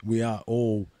we are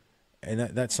all, and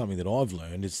that's something that I've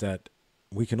learned, is that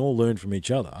we can all learn from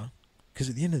each other, because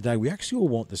at the end of the day, we actually all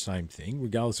want the same thing,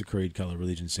 regardless of creed, colour,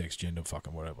 religion, sex, gender,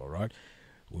 fucking whatever, right?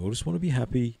 We all just want to be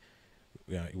happy.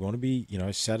 We want to be,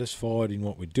 satisfied in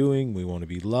what we're doing. We want to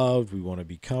be loved. We want to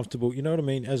be comfortable. You know what I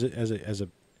mean? As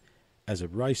a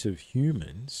race of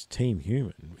humans, team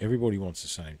human, everybody wants the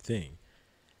same thing.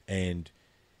 And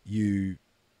we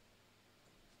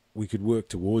could work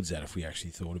towards that if we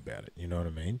actually thought about it. You know what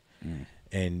I mean? Mm.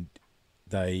 And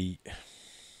they,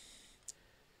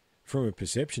 from a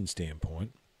perception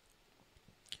standpoint,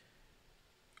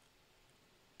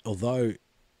 although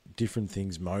different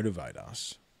things motivate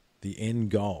us, the end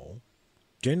goal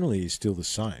generally is still the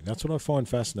same. That's what I find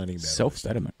fascinating about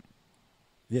self-betterment.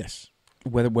 Yes.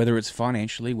 Whether it's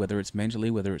financially, whether it's mentally,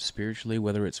 whether it's spiritually,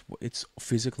 whether it's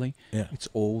physically, it's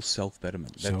all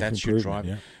self-betterment. That's your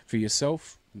drive for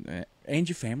yourself and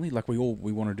your family. Like we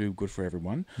want to do good for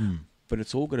everyone, but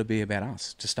it's all got to be about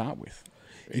us to start with.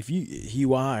 If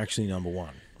you are actually number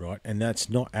one, right? And that's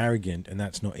not arrogant, and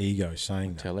that's not ego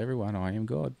saying that. Tell everyone I am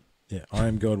God. Yeah, I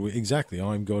am God. Exactly,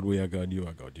 I am God. We are God. You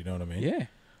are God. You know what I mean? Yeah.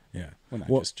 Yeah. Well,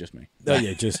 no, just me. Oh,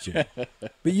 yeah, just you.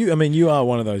 But you are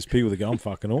one of those people that go, I'm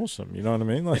fucking awesome. You know what I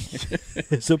mean? Like,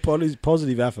 it's a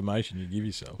positive affirmation you give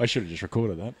yourself. I should have just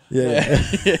recorded that.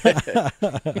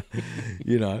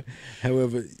 Yeah.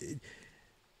 However,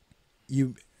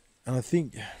 and I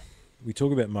think we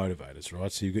talk about motivators, right?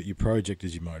 So you've got your project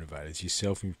as your motivators, your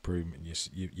self-improvement,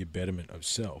 your betterment of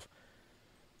self.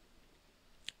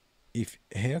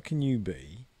 How can you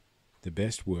be the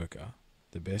best worker,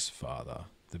 the best father,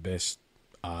 the best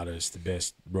artist, the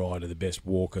best writer, the best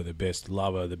walker, the best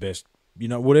lover, the best,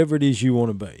 whatever it is you want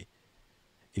to be,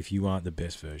 if you aren't the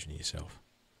best version of yourself?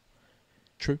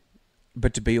 True.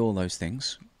 But to be all those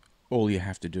things, all you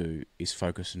have to do is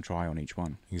focus and try on each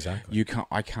one. Exactly.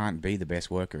 I can't be the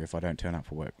best worker if I don't turn up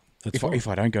for work. If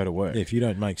I don't go to work. Yeah, if you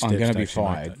don't make steps, I'm going to be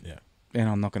fired. Yeah. And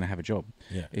I'm not going to have a job.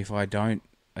 Yeah. If I don't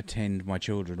attend my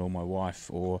children or my wife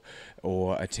or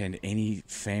attend any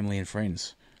family and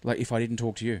friends, like if I didn't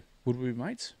talk to you, would we be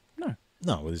mates? No.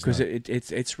 No, because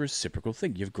it's a reciprocal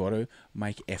thing. You've got to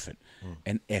make effort,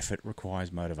 and effort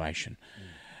requires motivation.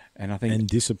 And I think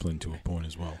discipline to a point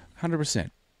as well. 100%.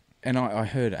 And I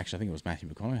heard, actually, I think it was Matthew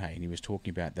McConaughey, and he was talking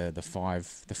about the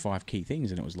five key things,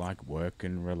 and it was like work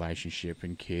and relationship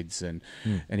and kids, and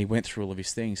he went through all of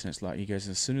his things, and it's like, he goes,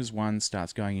 as soon as one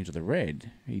starts going into the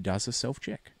red, he does a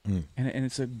self-check. And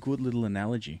it's a good little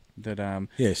analogy that...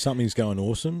 something's going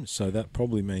awesome, so that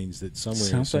probably means that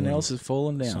something else has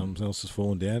fallen down. Something else has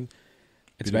fallen down.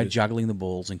 It's about juggling the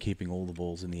balls and keeping all the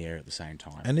balls in the air at the same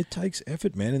time. And it takes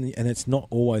effort, man, and it's not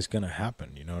always going to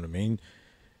happen, you know what I mean?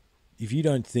 If you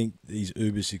don't think these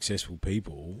uber successful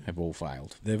people... have all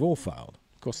failed. They've all failed.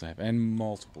 Of course they have, and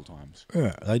multiple times.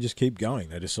 Yeah, they just keep going.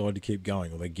 They decide to keep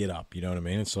going, or they get up, you know what I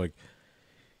mean? It's like,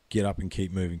 get up and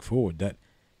keep moving forward.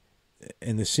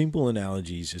 And the simple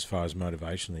analogies as far as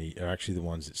motivationally are actually the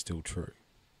ones that still true.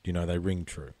 They ring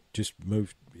true. Just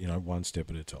move, one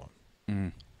step at a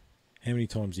time. How many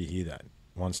times do you hear that?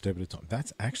 One step at a time.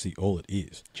 That's actually all it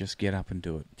is. Just get up and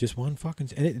do it. Just one fucking...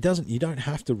 And you don't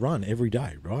have to run every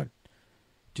day, right?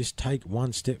 Just take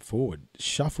one step forward.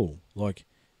 Shuffle, like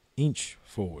inch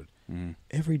forward.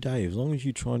 Every day, as long as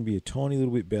you try and be a tiny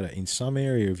little bit better in some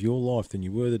area of your life than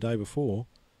you were the day before,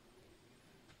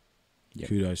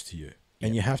 kudos to you. Yep.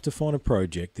 And you have to find a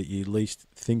project that you at least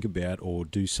think about or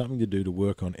do something to do to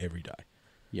work on every day.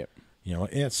 Yep.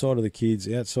 Outside of the kids,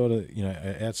 outside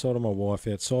of my wife,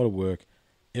 outside of work,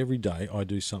 every day I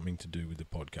do something to do with the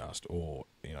podcast or,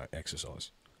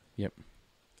 exercise. Yep.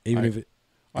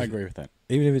 I agree with that.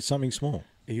 Even if it's something small.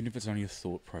 Even if it's on your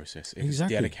thought process. If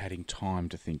Exactly. it's dedicating time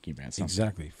to thinking about something.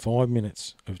 Exactly. 5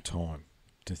 minutes of time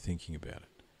to thinking about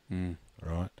it.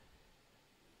 Right?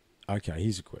 Okay,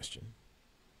 here's a question.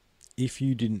 If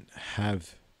you didn't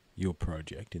have your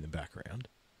project in the background,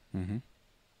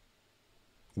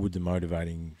 would the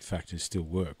motivating factors still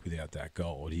work without that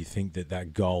goal? Or do you think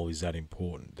that goal is that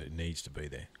important that it needs to be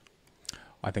there?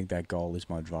 I think that goal is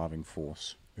my driving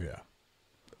force. Yeah.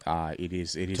 It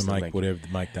is to make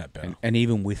that better. And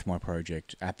even with my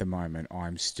project at the moment,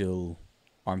 I'm still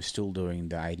I'm still doing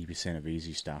the 80% of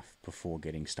easy stuff before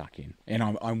getting stuck in, and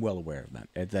I'm well aware of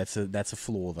that. That's a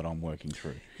flaw that I'm working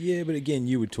through. Yeah, but again,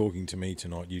 you were talking to me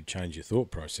tonight. You change your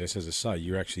thought process. As I say,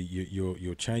 you're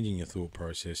changing your thought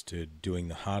process to doing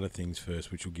the harder things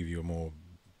first, which will give you a more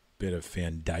better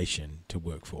foundation to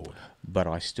work forward. But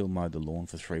I still mowed the lawn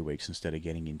for 3 weeks instead of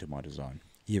getting into my design.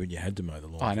 Yeah, but you had to mow the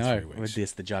lawn. I for know 3 weeks. with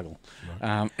this the juggle.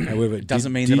 Right. However, it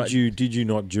doesn't mean did that did you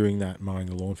not during that mowing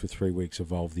the lawn for 3 weeks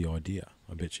evolve the idea?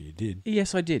 I bet you did.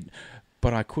 Yes, I did.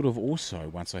 But I could have also,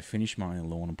 once I finished mowing the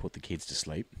lawn and put the kids to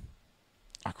sleep,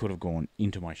 I could have gone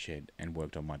into my shed and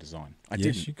worked on my design. I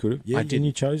didn't. You could have. Yeah, I didn't. And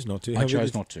you chose not to. I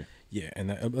chose not to. Yeah,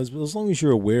 and as long as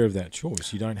you're aware of that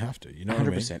choice, you don't have to. You know 100%. What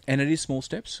I mean? And it is small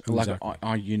steps. Exactly.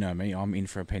 Like, you know me, I'm in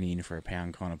for a penny, in for a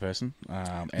pound kind of person.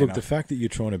 Look, the fact that you're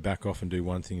trying to back off and do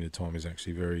one thing at a time is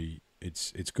actually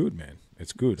it's good, man.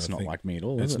 It's good. It's not like me at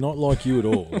all. It's not like you at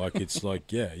all. Like it's like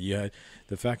the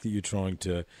fact that you're trying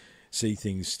to see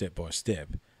things step by step,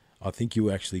 I think you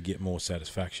actually get more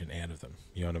satisfaction out of them.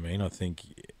 You know what I mean? I think,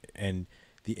 and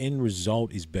the end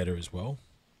result is better as well.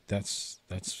 That's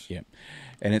yeah,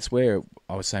 and it's where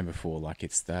I was saying before. Like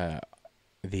it's the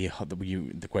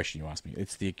question you asked me.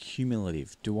 It's the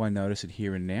accumulative. Do I notice it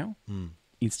here and now,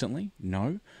 instantly?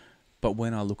 No, but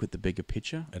when I look at the bigger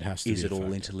picture, it has to. Is it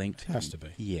all interlinked? It has to be.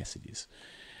 Yes, it is.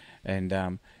 And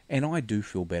I do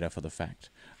feel better for the fact.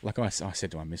 Like I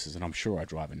said to my missus, and I'm sure I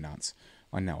drive her nuts.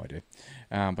 I know I do.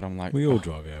 But I'm like... We all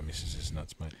drive our missus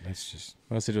nuts, mate. That's just...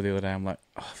 What I said to her the other day, I'm like,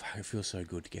 oh, fuck, it feels so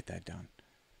good to get that done.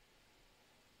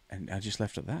 And I just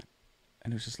left it at that.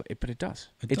 And it was just like... But it does.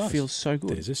 It feels so good.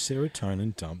 There's a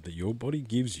serotonin dump that your body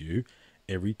gives you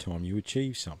every time you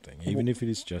achieve something, even if it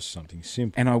is just something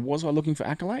simple. And was I looking for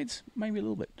accolades? Maybe a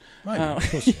little bit. Maybe, of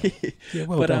course you are. Yeah,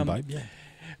 well done, babe. Yeah.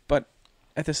 But...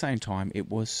 At the same time, it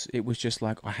was just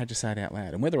like I had to say it out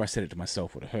loud, and whether I said it to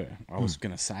myself or to her, I was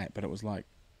going to say it. But it was like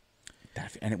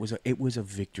that, and it was a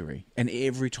victory. And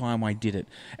every time I did it,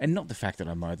 and not the fact that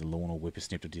I mowed the lawn or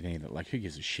whippersnipped or did any of that, like who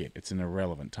gives a shit? It's an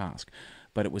irrelevant task.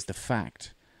 But it was the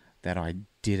fact that I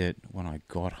did it when I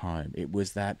got home. It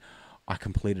was that I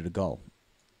completed a goal.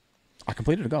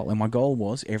 And my goal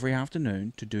was every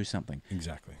afternoon to do something.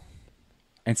 Exactly.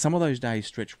 And some of those days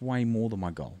stretched way more than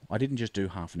my goal. I didn't just do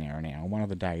half an hour. One of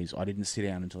the days, I didn't sit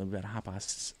down until about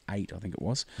 8:30, I think it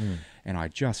was. And I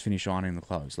just finished ironing the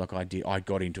clothes. Like I did, I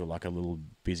got into like a little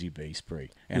busy bee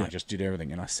spree. And I just did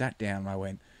everything. And I sat down and I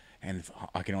went, and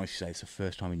I can honestly say it's the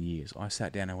first time in years, I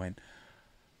sat down and I went,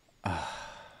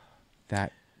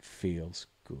 that feels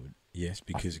good. Yes,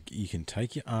 because you can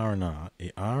take your R&R.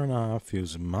 R&R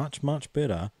feels much, much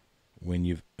better when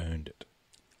you've earned it.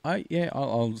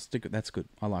 I'll stick it. That's good.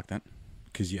 I like that.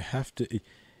 Because you have to,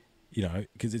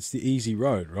 because it's the easy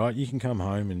road, right? You can come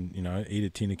home and, eat a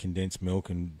tin of condensed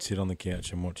milk and sit on the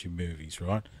couch and watch your movies,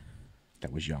 right?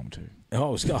 That was yum too.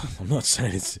 I'm not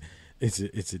saying it's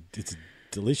a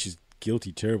delicious,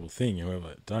 guilty, terrible thing.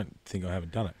 However, don't think I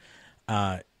haven't done it.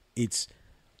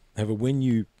 However, when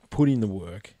you put in the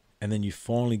work and then you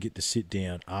finally get to sit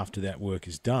down after that work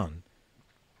is done,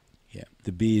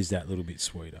 the beer's that little bit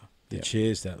sweeter. The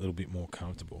chair's that little bit more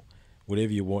comfortable.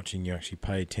 Whatever you're watching, you actually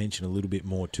pay attention a little bit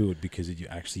more to it because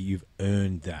you've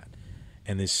earned that.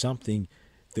 And there's something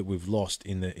that we've lost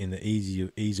in the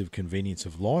ease of convenience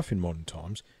of life in modern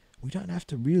times. We don't have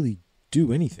to really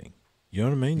do anything. You know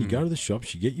what I mean? You go to the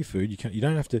shops, you get your food. You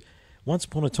don't have to. Once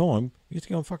upon a time, you had to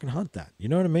go and fucking hunt that. You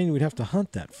know what I mean? We'd have to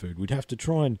hunt that food. We'd have to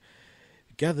try and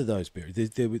gather those berries.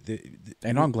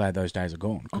 And I'm glad those days are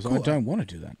gone because I don't want to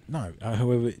do that. No,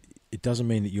 however, it doesn't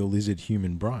mean that your lizard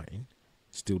human brain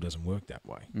still doesn't work that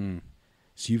way.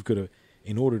 So you've got to,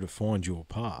 in order to find your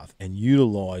path and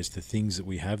utilize the things that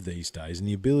we have these days and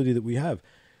the ability that we have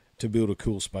to build a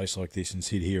cool space like this and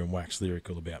sit here and wax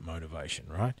lyrical about motivation,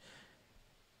 right?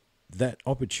 That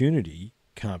opportunity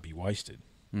can't be wasted.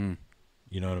 You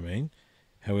know what I mean?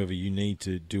 However, you need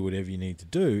to do whatever you need to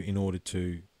do in order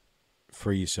to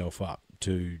free yourself up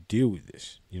to deal with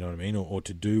this. You know what I mean? Or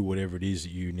to do whatever it is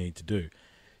that you need to do.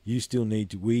 You still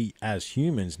need to, we as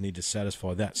humans need to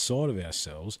satisfy that side of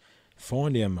ourselves,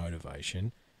 find our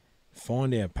motivation,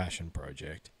 find our passion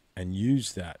project, and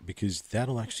use that because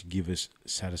that'll actually give us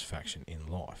satisfaction in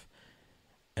life.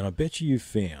 And I bet you've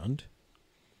found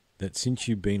that since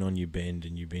you've been on your bend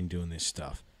and you've been doing this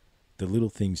stuff, the little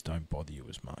things don't bother you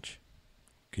as much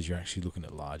because you're actually looking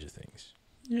at larger things.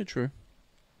 Yeah, true.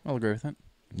 I'll agree with that.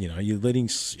 You're letting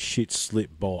shit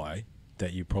slip by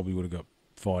that you probably would have got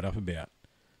fired up about.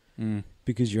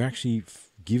 Because you're actually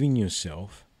giving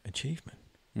yourself achievement.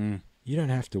 You don't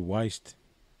have to waste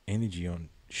energy on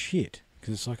shit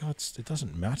because it's like, it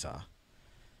doesn't matter.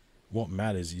 what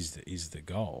matters is the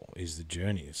goal, is the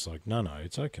journey. It's like, no,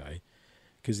 it's okay.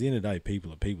 Because at the end of the day,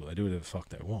 people are people. They do whatever the fuck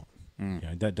they want. Mm.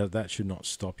 You know, that should not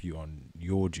stop you on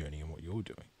your journey and what you're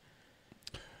doing.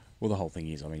 Well, the whole thing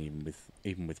is, I mean,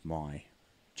 even with my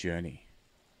journey,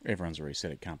 everyone's already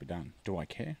said it can't be done. Do I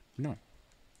care? No,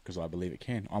 because I believe it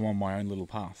can. I'm on my own little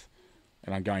path,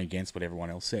 and I'm going against what everyone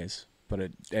else says. But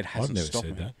it hasn't I've never stopped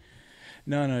said me. that.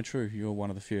 No, true. You're one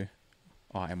of the few.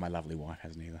 Oh, and my lovely wife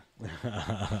hasn't either.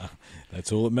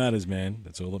 That's all that matters, man.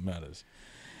 That's all that matters.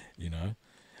 You know,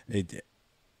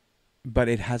 But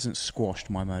it hasn't squashed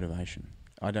my motivation.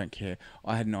 I don't care.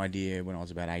 I had an idea when I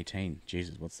was about 18.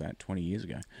 Jesus, what's that? 20 years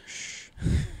ago.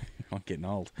 I'm getting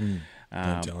old.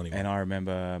 Don't tell anyone. And I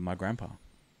remember my grandpa.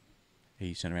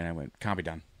 He turned around and went, "Can't be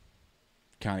done.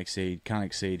 Can't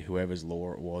exceed whoever's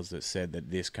law it was that said that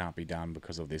this can't be done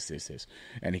because of this.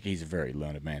 And he's a very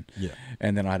learned man. Yeah.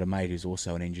 And then I had a mate who's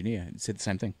also an engineer and said the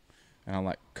same thing. And I'm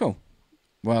like, cool.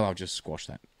 Well, I'll just squash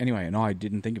that. Anyway, and I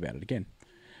didn't think about it again.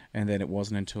 And then it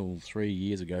wasn't until 4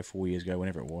 years ago,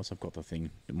 whenever it was, I've got the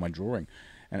thing in my drawing.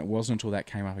 And it wasn't until that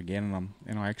came up again,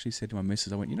 and I actually said to my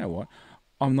missus, I went, you know what?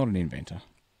 I'm not an inventor.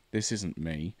 This isn't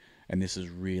me, and this is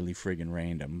really friggin'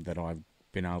 random that I've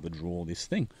been able to draw this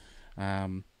thing.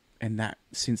 And that,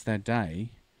 since that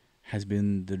day, has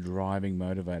been the driving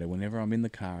motivator. Whenever I'm in the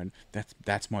car, and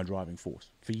that's my driving force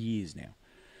for years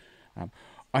now.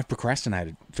 I've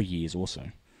procrastinated for years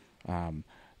also.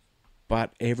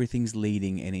 But everything's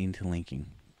leading and interlinking.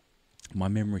 My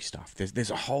memory stuff. There's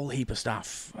a whole heap of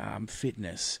stuff.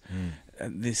 Fitness.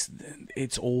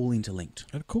 It's all interlinked.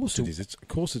 And of course it is. Of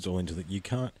course it's all interlinked. You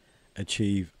can't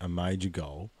achieve a major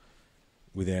goal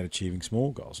without achieving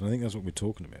small goals. And I think that's what we're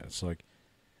talking about. It's like,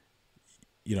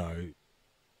 you know,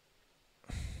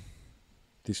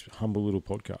 this humble little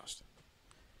podcast.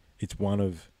 It's one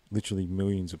of literally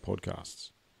millions of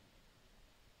podcasts.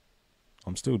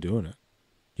 I'm still doing it.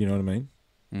 You know what I mean?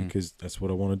 Because that's what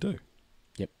I want to do.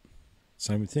 Yep.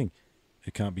 Same thing.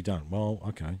 It can't be done. Well,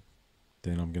 okay.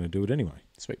 Then I'm going to do it anyway.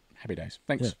 Sweet. Happy days.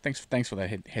 Thanks. Yeah. Thanks for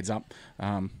that heads up.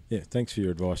 Yeah, thanks for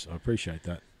your advice. I appreciate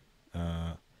that.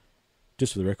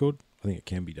 Just for the record, I think it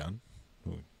can be done.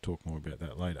 We'll talk more about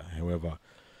that later. However,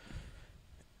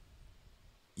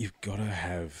 you've got to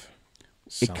have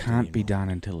It something can't in be mind. done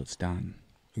until it's done.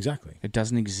 Exactly. It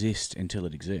doesn't exist until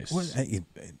it exists. Well,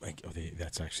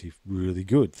 that's actually really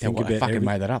good. I fucking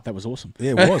made that up. That was awesome.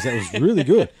 Yeah, it was. That was really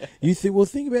good.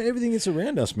 Think about everything that's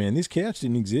around us, man. This couch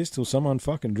didn't exist till someone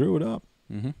fucking drew it up.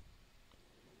 Mm-hmm.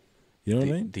 You know what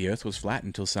I mean? The Earth was flat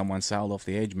until someone sailed off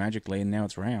the edge magically, and now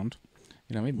it's round.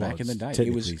 You know what I mean? Well, Back in the day,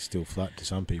 technically it was still flat to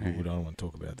some people. We don't want to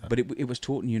talk about that. But it was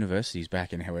taught in universities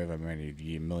back in however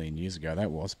many million years ago that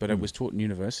was. But it was taught in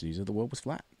universities that the world was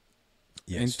flat.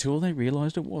 Yes. Until they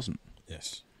realised it wasn't.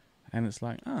 Yes. And it's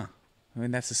like, I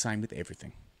mean, that's the same with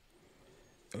everything.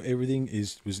 Everything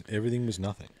was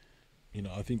nothing. You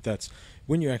know, I think that's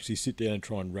when you actually sit down and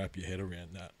try and wrap your head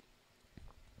around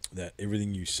that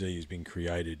everything you see has been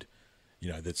created,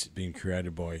 you know, that's been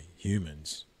created by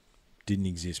humans, didn't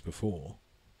exist before.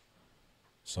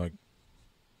 It's like,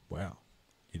 wow,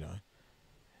 you know.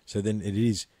 So then it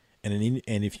is, and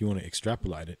if you want to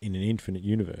extrapolate it, in an infinite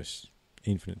universe,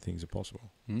 infinite things are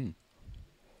possible.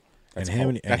 That's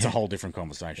And a whole different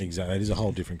conversation. Exactly, that is a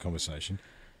whole different conversation.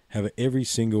 However, every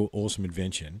single awesome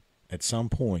invention, at some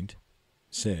point,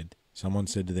 someone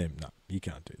said to them, "No, you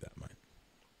can't do that, mate."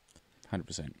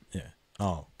 100%. Yeah.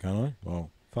 Oh, can't I?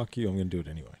 Well, fuck you. I'm going to do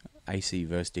it anyway. AC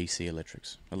versus DC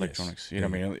electronics. You know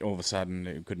what I mean? All of a sudden,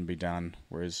 it couldn't be done.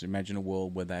 Whereas, imagine a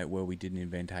world where we didn't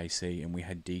invent AC and we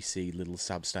had DC little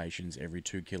substations every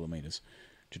 2 kilometers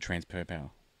to transfer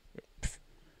power. Pff,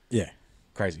 Yeah.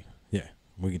 crazy. Yeah.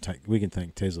 We can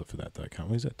thank Tesla for that though, can't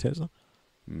we? Is that Tesla?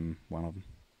 One of them.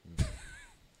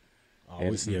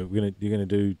 You're gonna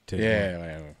do Tesla.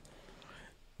 Yeah.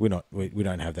 We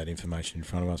don't have that information in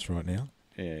front of us right now.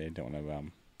 Yeah, don't want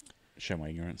to show my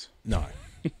ignorance. No.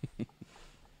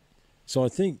 So I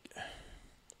think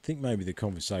maybe the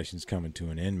conversation's coming to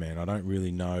an end, man. I don't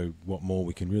really know what more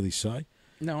we can really say.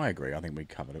 No, I agree. I think we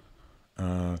covered it.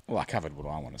 Well, I covered what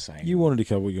I want to say. You wanted to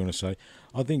cover what you want to say.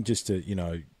 I think just to,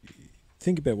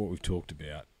 think about what we've talked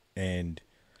about, and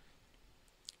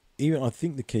even I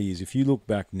think the key is if you look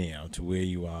back now to where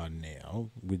you are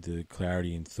now with the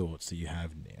clarity and thoughts that you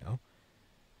have now,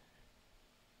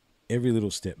 every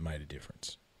little step made a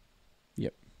difference.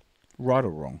 Yep. Right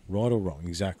or wrong. Right or wrong,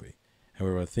 exactly.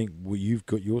 However, I think you've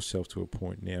got yourself to a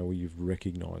point now where you've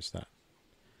recognised that.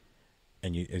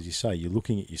 And you, as you say, you're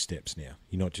looking at your steps now.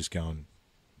 You're not just going,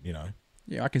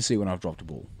 Yeah, I can see when I've dropped a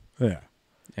ball. Yeah.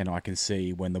 And I can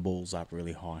see when the ball's up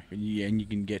really high. And you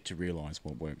can get to realise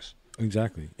what works.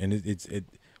 Exactly, and it's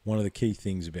one of the key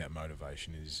things about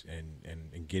motivation is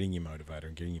and getting your motivator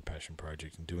and getting your passion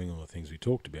project and doing all the things we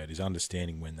talked about is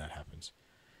understanding when that happens.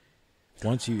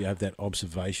 Once you have that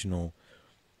observational,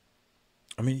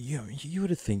 I mean, you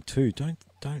would think too. Don't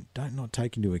not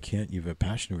take into account you've a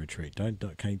passion retreat. Don't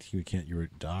take into account you're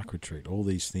at dark retreat. All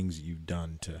these things that you've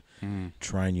done to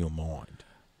train your mind.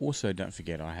 Also, don't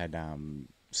forget, I had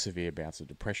severe bouts of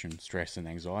depression, stress, and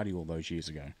anxiety all those years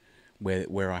ago,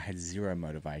 where I had zero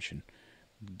motivation.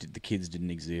 The kids didn't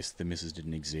exist, the missus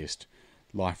didn't exist.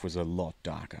 Life was a lot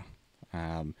darker.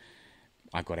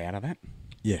 I got out of that.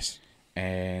 Yes.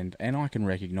 And I can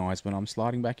recognise when I'm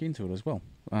sliding back into it as well.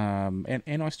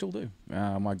 And I still do.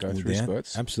 I go through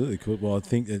spurts. Absolutely cool. Well, I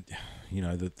think that,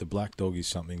 that the black dog is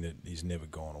something that is never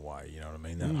gone away. You know what I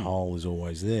mean? That hole is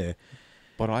always there.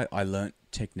 But I learnt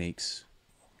techniques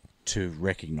to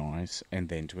recognise and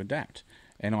then to adapt.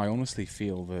 And I honestly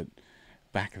feel that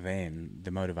back then,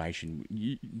 the motivation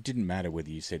didn't matter whether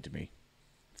you said to me,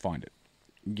 find it.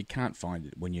 You can't find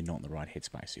it when you're not in the right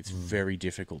headspace. It's very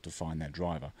difficult to find that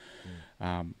driver.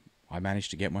 I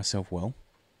managed to get myself well,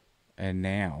 and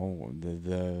now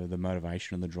the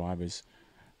motivation and the drivers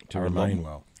to remain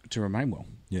well. To remain well.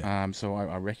 Yeah. So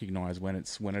I recognise when it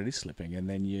is slipping, and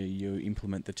then you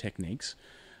implement the techniques,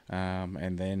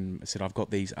 and then I said I've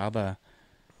got these other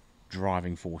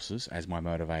driving forces as my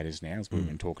motivators now, as we've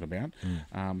been talking about,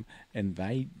 and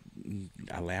they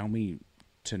allow me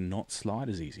to not slide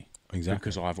as easy.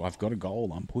 Exactly. Because I've got a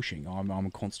goal I'm pushing.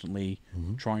 I'm constantly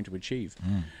trying to achieve.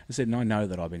 I said, and I know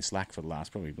that I've been slack for the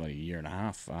last probably bloody year and a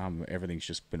half. Everything's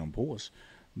just been on pause,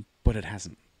 but it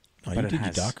hasn't. No, but you did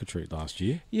your dark retreat last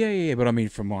year. Yeah. But I mean,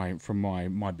 from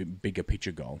my bigger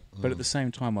picture goal. But at the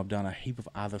same time, I've done a heap of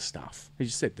other stuff. As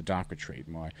you said, the dark retreat,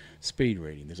 my speed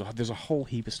reading. There's a whole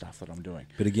heap of stuff that I'm doing.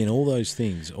 But again, all those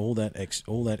things, all that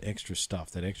extra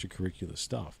stuff, that extracurricular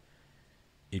stuff,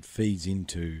 it feeds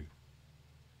into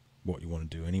what you want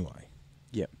to do anyway.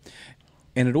 Yep.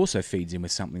 And it also feeds in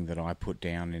with something that I put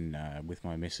down in with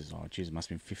my missus. Oh, geez, it must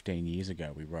have been 15 years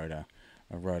ago.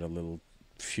 I wrote a little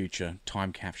future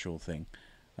time capsule thing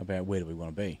about where do we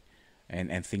want to be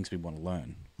and things we want to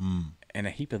learn. And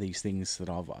a heap of these things that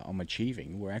I'm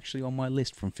achieving were actually on my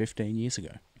list from 15 years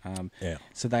ago.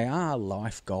 So they are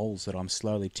life goals that I'm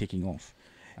slowly ticking off.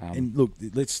 And look,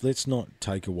 let's not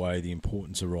take away the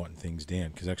importance of writing things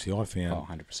down, because actually I found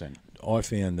 100%. I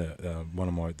found that one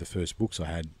of the first books I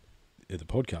had at the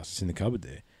podcast, it's in the cupboard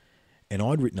there, and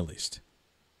I'd written a list,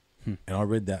 and I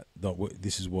read that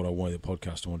this is what I wanted the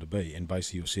podcast to want to be, and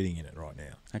basically you're sitting in it right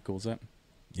now. How cool is that?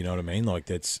 You know what I mean? Like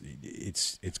it's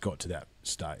got to that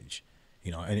stage,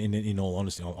 And in all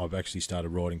honesty, I've actually started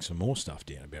writing some more stuff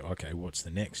down about what's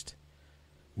the next,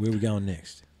 where are we going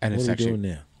next. And what it's are we actually doing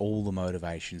now? All the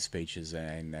motivation speeches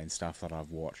and stuff that I've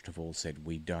watched have all said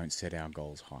we don't set our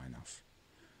goals high enough.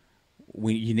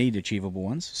 You need achievable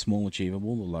ones, small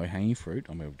achievable, the low-hanging fruit.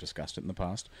 I mean, we've discussed it in the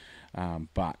past.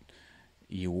 But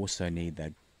you also need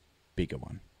that bigger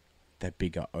one, that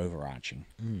bigger overarching.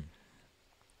 And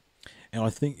I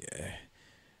think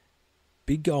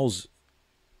big goals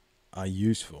are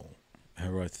useful.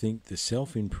 However, I think the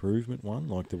self-improvement one,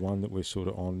 like the one that we're sort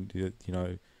of on,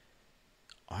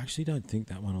 I actually don't think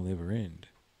that one will ever end.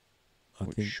 I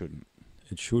think It shouldn't.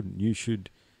 It shouldn't. You should.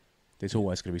 There's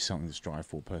always going to be something to strive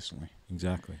for personally.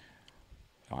 Exactly.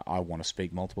 I want to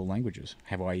speak multiple languages.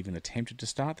 Have I even attempted to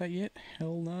start that yet?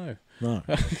 Hell no. No.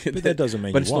 But that doesn't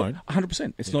mean you won't.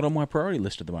 100%. It's not on my priority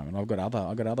list at the moment. I've got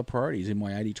other priorities in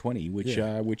my 80-20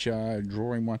 which are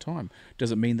drawing my time.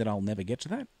 Does it mean that I'll never get to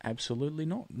that? Absolutely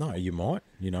not. No, you might.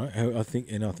 I think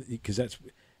because that's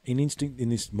in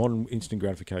this modern instant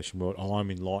gratification world. Oh,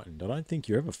 I'm enlightened. I don't think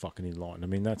you're ever fucking enlightened. I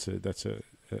mean, that's a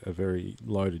very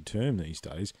loaded term these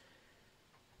days.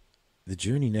 The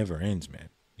journey never ends, man.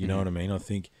 You know what I mean? I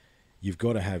think you've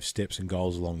got to have steps and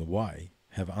goals along the way.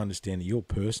 Have an understanding your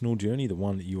personal journey, the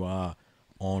one that you are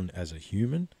on as a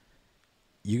human.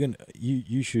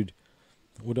 You should.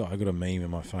 I got a meme in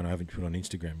my phone I haven't put on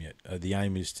Instagram yet. The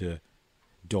aim is to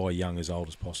die young, as old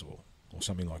as possible, or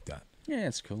something like that. Yeah,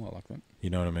 it's cool. I like that.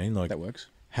 You know what I mean? Like that works.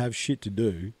 Have shit to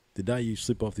do the day you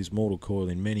slip off this mortal coil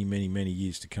in many, many, many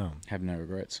years to come. Have no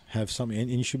regrets. Have something, and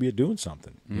you should be doing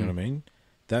something. You know what I mean?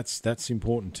 That's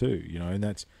important too, and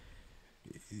that's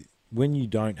when you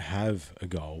don't have a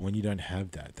goal, when you don't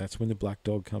have that's when the black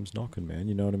dog comes knocking, man.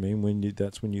 You know what I mean?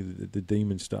 That's when the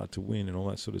demons start to win and all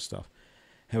that sort of stuff.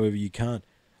 However, you can't,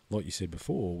 like you said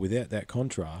before, without that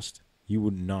contrast, you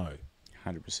wouldn't know.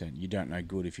 100%. You don't know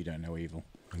good if you don't know evil.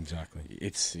 Exactly.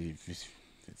 It's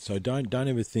so don't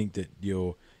ever think that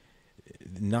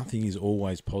nothing is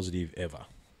always positive ever.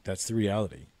 That's the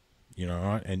reality. You know,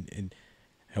 right? And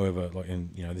however,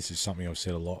 this is something I've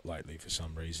said a lot lately for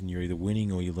some reason. You're either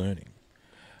winning or you're learning.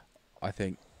 I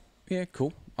think, yeah,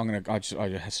 cool.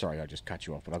 Sorry, I just cut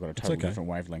you off, but I've got a It's totally okay. different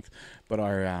wavelength. But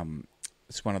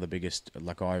it's one of the biggest.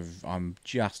 Like I'm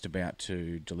just about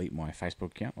to delete my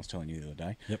Facebook account. I was telling you the other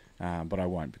day. Yep. But I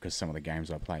won't, because some of the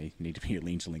games I play need to be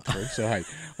interlinked through. So hey,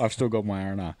 I've still got my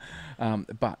R&R.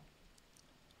 But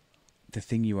the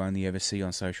thing you only ever see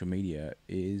on social media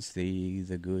is the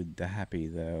good, the happy,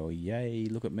 the yay,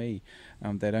 look at me.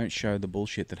 They don't show the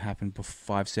bullshit that happened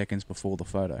 5 seconds before the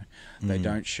photo. They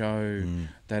don't show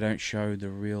the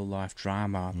real life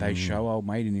drama. They show old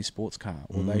mate in his sports car,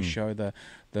 or they show the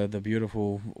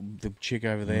beautiful the chick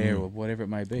over there, or whatever it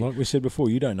may be. Like we said before,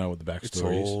 you don't know what the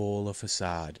backstory It's is. all a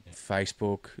facade.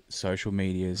 Facebook, social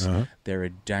medias, they're a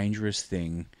dangerous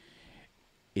thing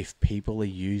if people are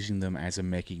using them as a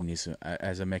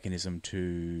mechanism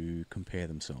to compare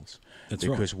themselves. That's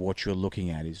right. Because what you're looking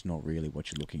at is not really what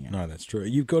you're looking at. No, that's true.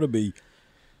 You've got to be.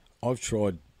 I've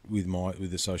tried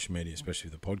with the social media, especially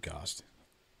with the podcast.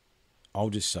 I'll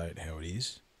just say it how it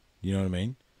is. You know what I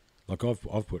mean? Like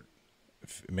I've put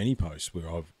many posts where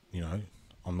I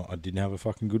didn't have a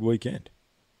fucking good weekend.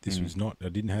 This was not. I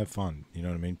didn't have fun. You know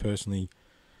what I mean? Personally,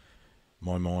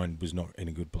 my mind was not in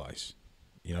a good place.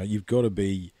 You know, you've got to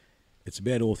be. It's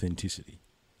about authenticity.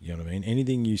 You know what I mean?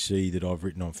 Anything you see that I've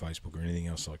written on Facebook or anything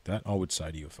else like that, I would say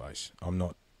to your face. I'm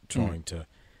not trying to.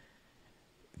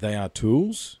 They are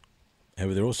tools.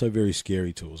 However, they're also very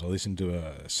scary tools. I listened to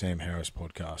a Sam Harris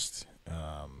podcast,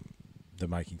 the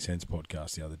Making Sense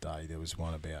podcast the other day. There was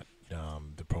one about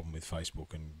the problem with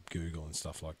Facebook and Google and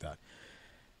stuff like that.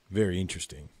 Very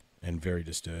interesting and very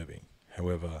disturbing.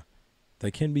 However, they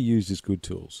can be used as good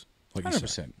tools. Like 100%. You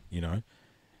say, you know.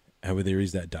 However, there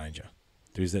is that danger.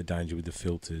 There is that danger with the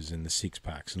filters and the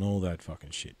 6-packs and all that fucking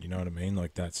shit. You know what I mean?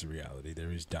 Like, that's the reality. There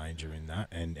is danger in that.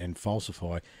 And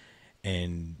falsify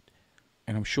and...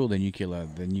 And I'm sure the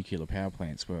nuclear power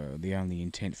plants were the only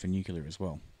intent for nuclear as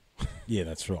well. Yeah,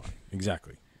 that's right.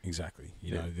 Exactly.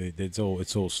 You know, it's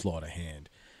all sleight of hand.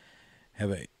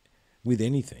 However, with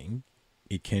anything,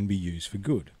 it can be used for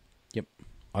good. Yep.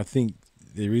 I think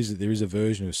there is a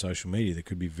version of social media that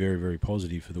could be very, very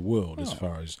positive for the world as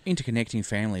far as interconnecting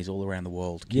families all around the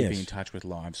world, keeping in touch with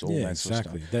lives, all that sort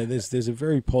of stuff. There's a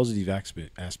very positive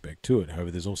aspect to it.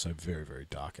 However, there's also a very, very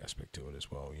dark aspect to it as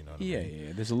well. You know what I mean?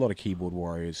 Yeah. There's a lot of keyboard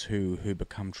warriors who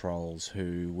become trolls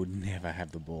who would never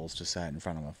have the balls to say it in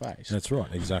front of my face. That's right.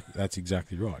 That's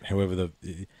exactly right. However,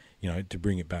 to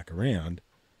bring it back around,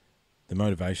 the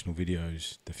motivational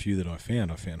videos, the few that I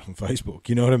found on Facebook.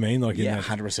 You know what I mean? Like,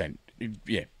 100%.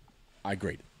 Yeah, I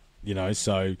agree. You know,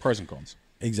 so pros and cons.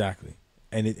 Exactly,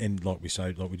 and like we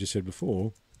just said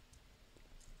before,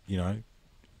 you know,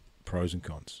 pros and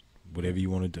cons. Whatever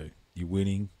you want to do, you're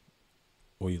winning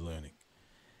or you're learning.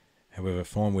 However,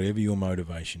 find whatever your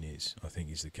motivation is. I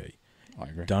think is the key. I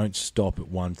agree. Don't stop at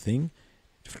one thing.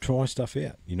 Try stuff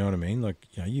out. You know what I mean? Like,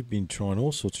 you know, you've been trying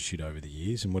all sorts of shit over the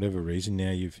years, and whatever reason,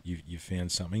 now you've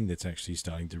found something that's actually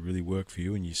starting to really work for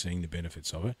you, and you're seeing the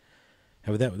benefits of it.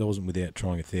 However, that wasn't without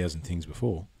trying 1,000 things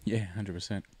before. Yeah,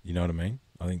 100%. You know what I mean?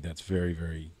 I think that's very,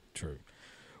 very true.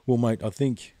 Well, mate, I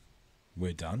think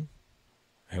we're done.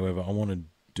 However, I want to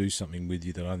do something with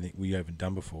you that I think we haven't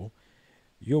done before.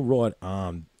 Your right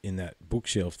arm in that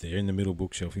bookshelf there, in the middle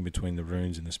bookshelf in between the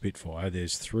runes and the Spitfire,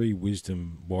 there's 3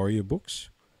 Wisdom Warrior books.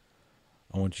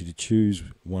 I want you to choose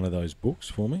one of those books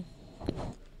for me.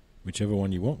 Whichever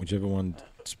one you want, whichever one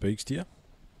speaks to you.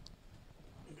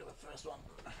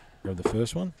 Grab the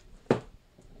first one.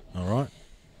 All right.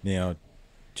 Now,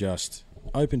 just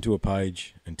open to a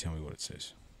page and tell me what it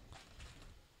says.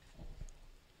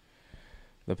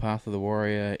 The path of the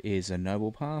warrior is a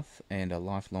noble path and a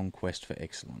lifelong quest for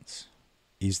excellence.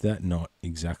 Is that not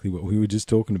exactly what we were just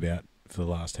talking about for the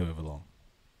last however long?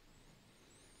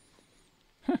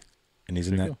 Huh. And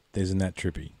isn't that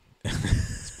trippy?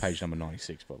 It's page number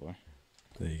 96, by the way.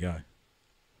 There you go.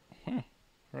 Huh.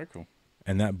 Very cool.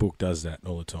 And that book does that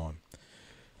all the time.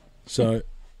 So,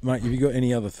 mate, have you got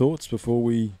any other thoughts before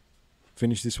we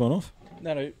finish this one off?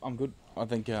 No, I'm good. I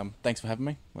think thanks for having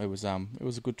me. It was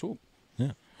a good talk.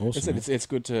 Yeah, awesome. It's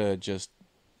good to just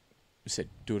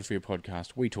do it for your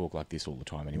podcast. We talk like this all the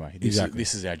time anyway.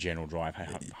 This is our general drive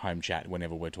home chat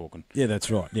whenever we're talking. Yeah,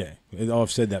 that's right. Yeah, I've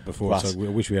said that before. Plus, so I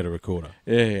wish we had a recorder.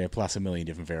 Yeah. Plus a million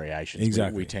different variations.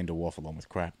 Exactly. We tend to waffle on with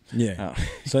crap. Yeah.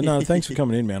 So no, thanks for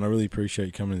coming in, man. I really appreciate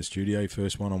you coming in the studio.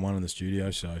 First one-on-one in the studio.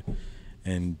 So,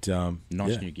 and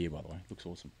nice new gear, by the way. Looks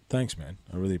awesome. Thanks, man.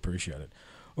 I really appreciate it.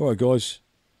 All right, guys.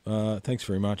 Thanks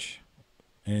very much.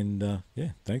 And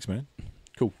thanks, man.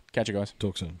 Cool. Catch you guys.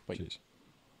 Talk soon. Bye. Cheers.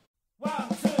 1,